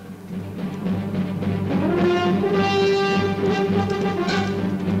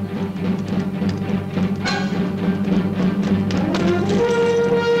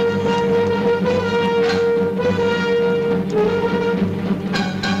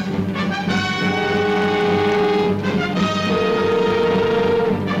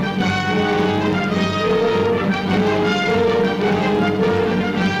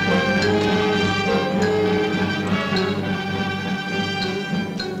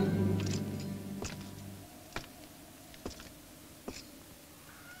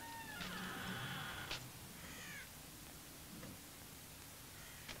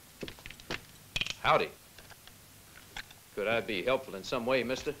 Howdy. Could I be helpful in some way,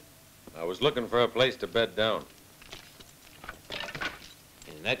 mister? I was looking for a place to bed down.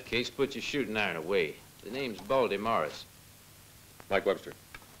 In that case, put your shooting iron away. The name's Baldy Morris. Mike Webster.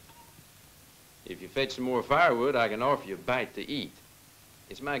 If you fetch some more firewood, I can offer you a bite to eat.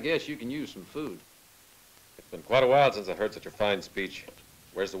 It's my guess you can use some food. It's been quite a while since I heard such a fine speech.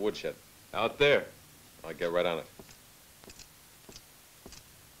 Where's the woodshed? Out there. I'll get right on it.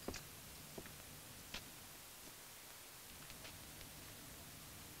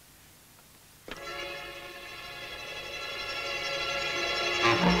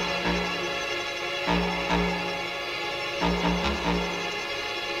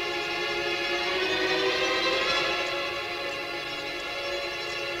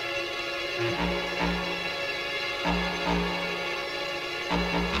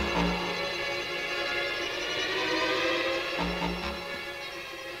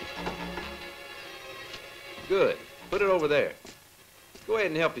 there. Go ahead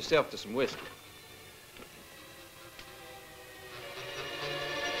and help yourself to some whiskey.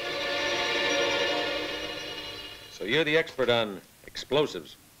 So you're the expert on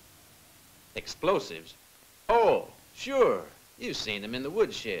explosives? Explosives? Oh, sure. You've seen them in the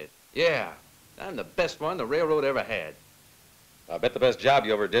woodshed. Yeah, I'm the best one the railroad ever had. I bet the best job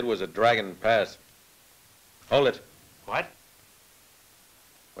you ever did was at Dragon Pass. Hold it. What?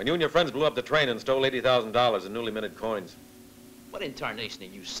 When you and your friends blew up the train and stole $80,000 in newly minted coins. What in tarnation are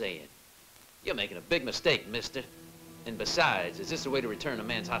you saying? You're making a big mistake, mister. And besides, is this the way to return a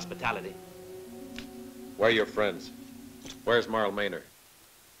man's hospitality? Where are your friends? Where's Marl Maynard?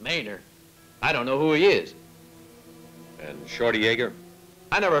 Maynard? I don't know who he is. And Shorty Yeager?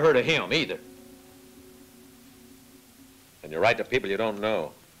 I never heard of him either. And you write to people you don't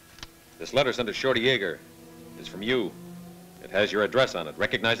know. This letter sent to Shorty Yeager is from you. It has your address on it.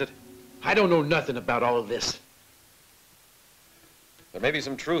 Recognize it? I don't know nothing about all this. There may be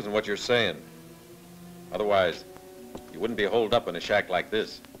some truth in what you're saying. Otherwise, you wouldn't be holed up in a shack like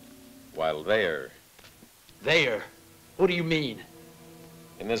this, while they're... There? What do you mean?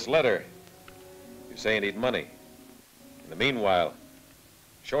 In this letter, you say you need money. In the meanwhile,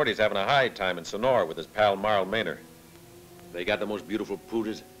 Shorty's having a high time in Sonora with his pal Marl Maynard. They got the most beautiful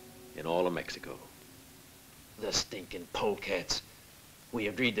poodles in all of Mexico. The stinking polecats. We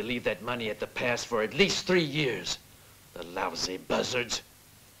agreed to leave that money at the pass for at least 3 years. The lousy buzzards.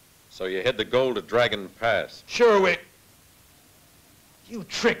 So you hid the gold at Dragon Pass? Sure, we... You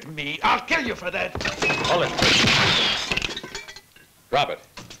tricked me. I'll kill you for that. Hold it. Drop it.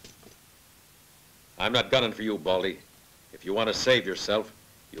 I'm not gunning for you, Baldy. If you want to save yourself,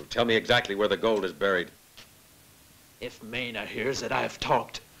 you'll tell me exactly where the gold is buried. If Maynard hears that I've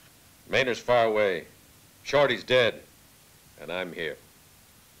talked... Maynard's far away. Shorty's dead. And I'm here.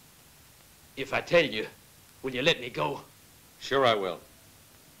 If I tell you, will you let me go? Sure I will.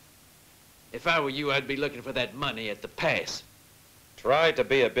 If I were you, I'd be looking for that money at the pass. Try to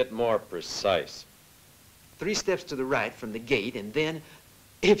be a bit more precise. 3 steps to the right from the gate, and then,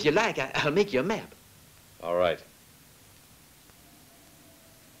 if you like, I'll make you a map. All right.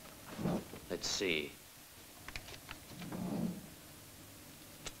 Let's see.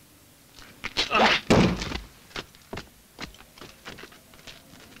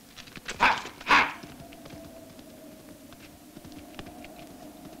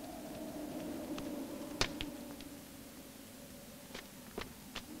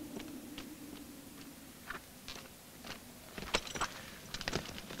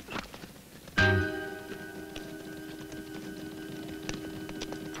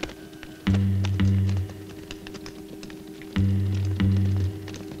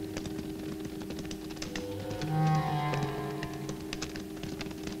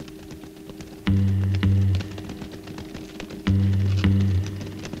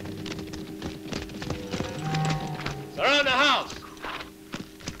 Surround the house.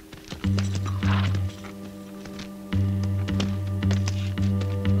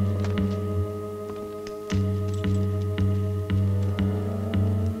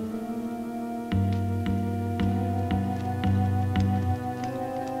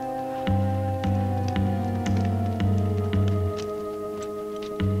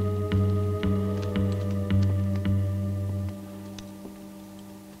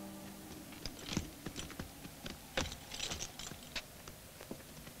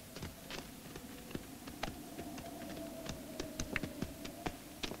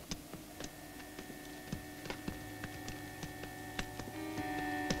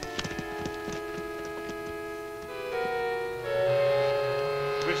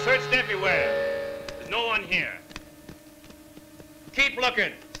 We've searched everywhere. There's no one here. Keep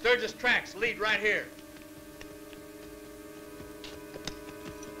looking. Sturges' tracks lead right here.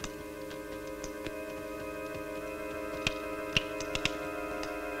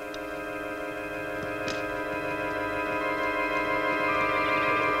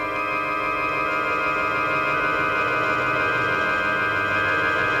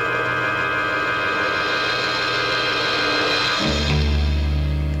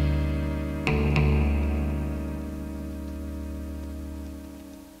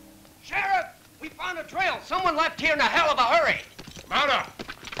 Someone left here in a hell of a hurry. Mount up.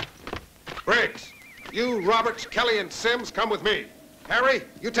 Briggs, you, Roberts, Kelly, and Sims, come with me. Harry,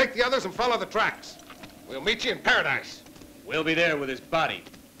 you take the others and follow the tracks. We'll meet you in Paradise. We'll be there with his body.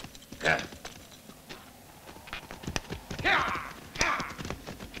 Yeah.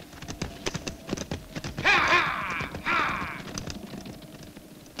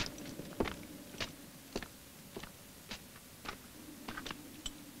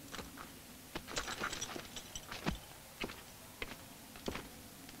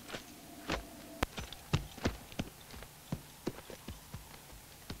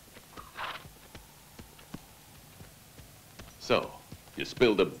 So, you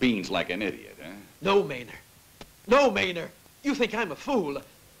spilled the beans like an idiot, huh? No, Maynard. No, Maynard. You think I'm a fool.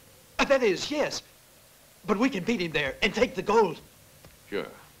 That is, yes. But we can beat him there and take the gold. Sure.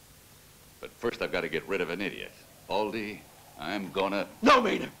 But first I've got to get rid of an idiot. Baldy, I'm gonna... No,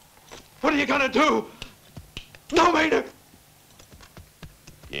 Maynard. What are you gonna do? No, Maynard.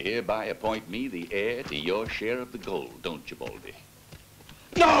 You hereby appoint me the heir to your share of the gold, don't you, Baldy?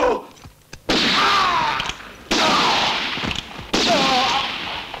 No!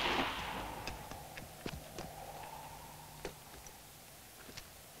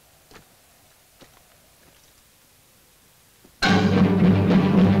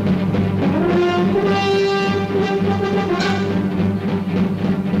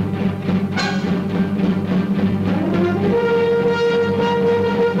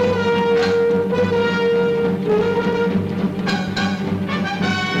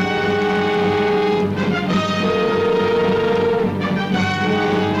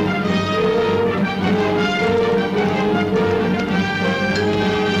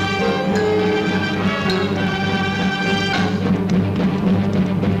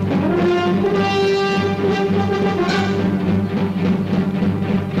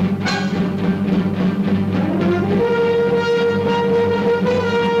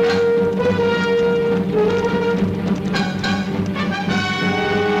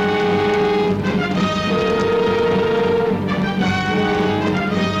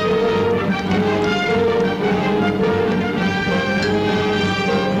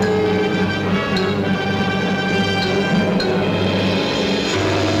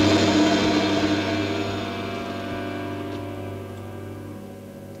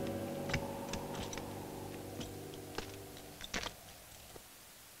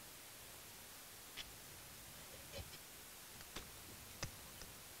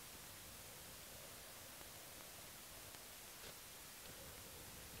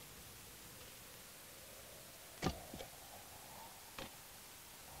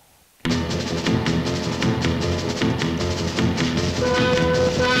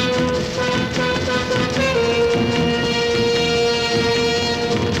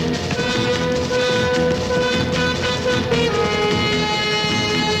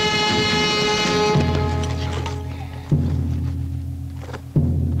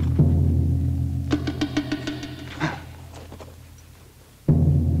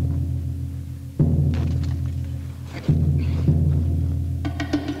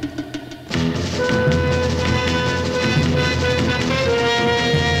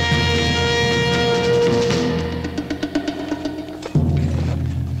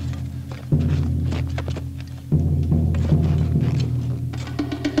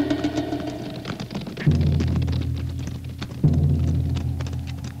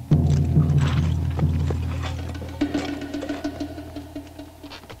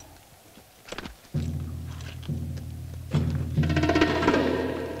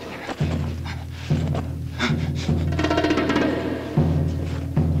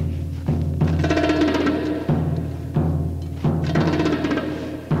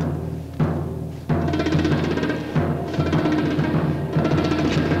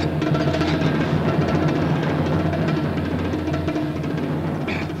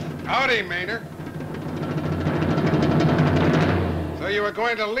 Maynard. So you were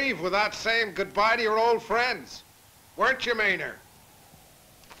going to leave without saying goodbye to your old friends, weren't you, Maynard?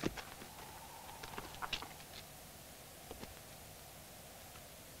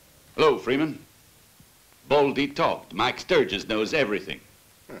 Hello, Freeman. Baldy talked. Mike Sturges knows everything.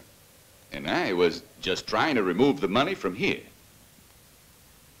 Huh. And I was just trying to remove the money from here.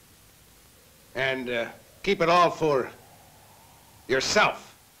 And keep it all for yourself.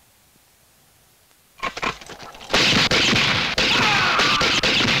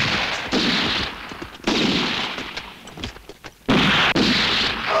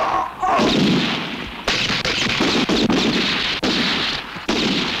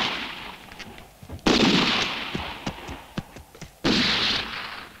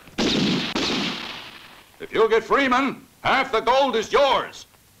 If you'll get Freeman, half the gold is yours.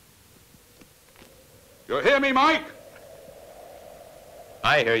 You hear me, Mike?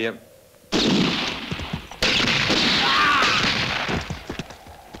 I hear you.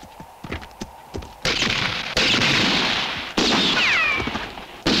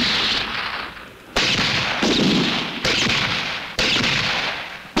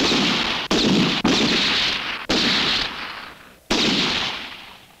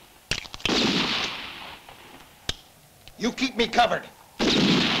 You keep me covered.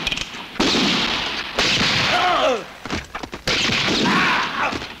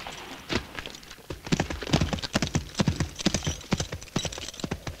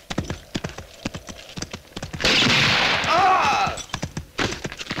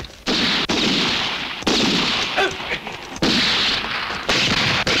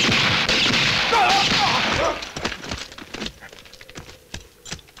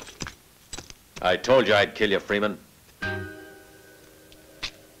 I told you I'd kill you, Freeman.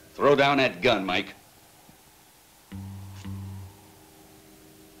 Throw down that gun, Mike.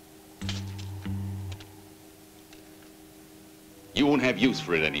 You won't have use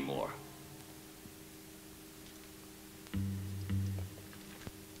for it anymore.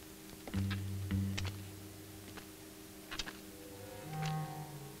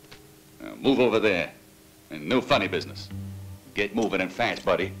 Now move over there. And no funny business. Get moving and fast,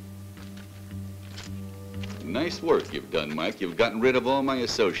 buddy. Nice work you've done, Mike. You've gotten rid of all my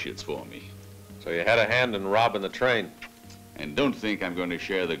associates for me. So you had a hand in robbing the train? And don't think I'm going to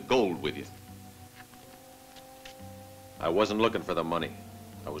share the gold with you. I wasn't looking for the money.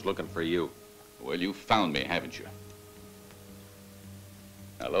 I was looking for you. Well, you found me, haven't you?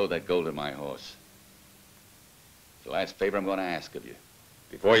 Now load that gold in my horse. It's the last favor I'm going to ask of you.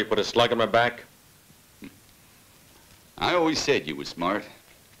 Before you put a slug in my back? I always said you were smart.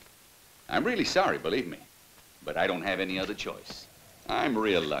 I'm really sorry, believe me. But I don't have any other choice. I'm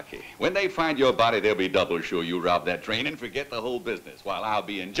real lucky. When they find your body, they'll be double sure you robbed that train and forget the whole business while I'll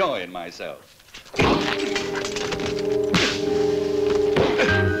be enjoying myself.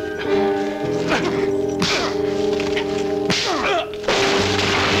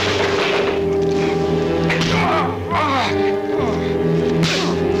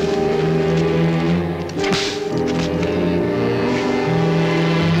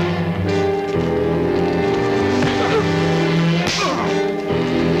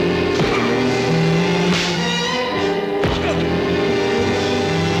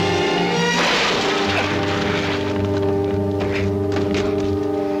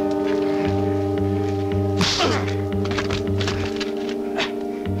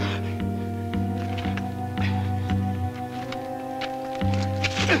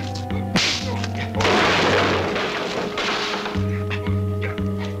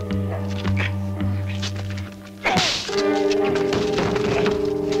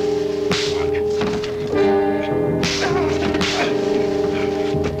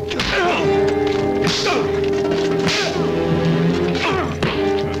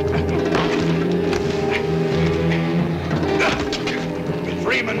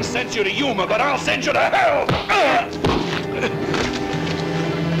 Sent you to Yuma, but I'll send you to hell!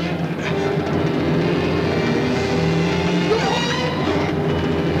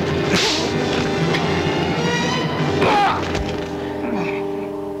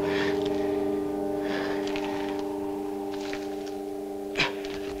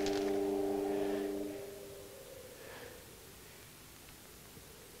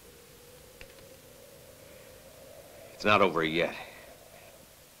 It's not over yet.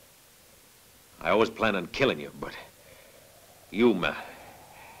 I always planned on killing you, but Yuma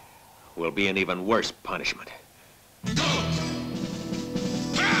will be an even worse punishment.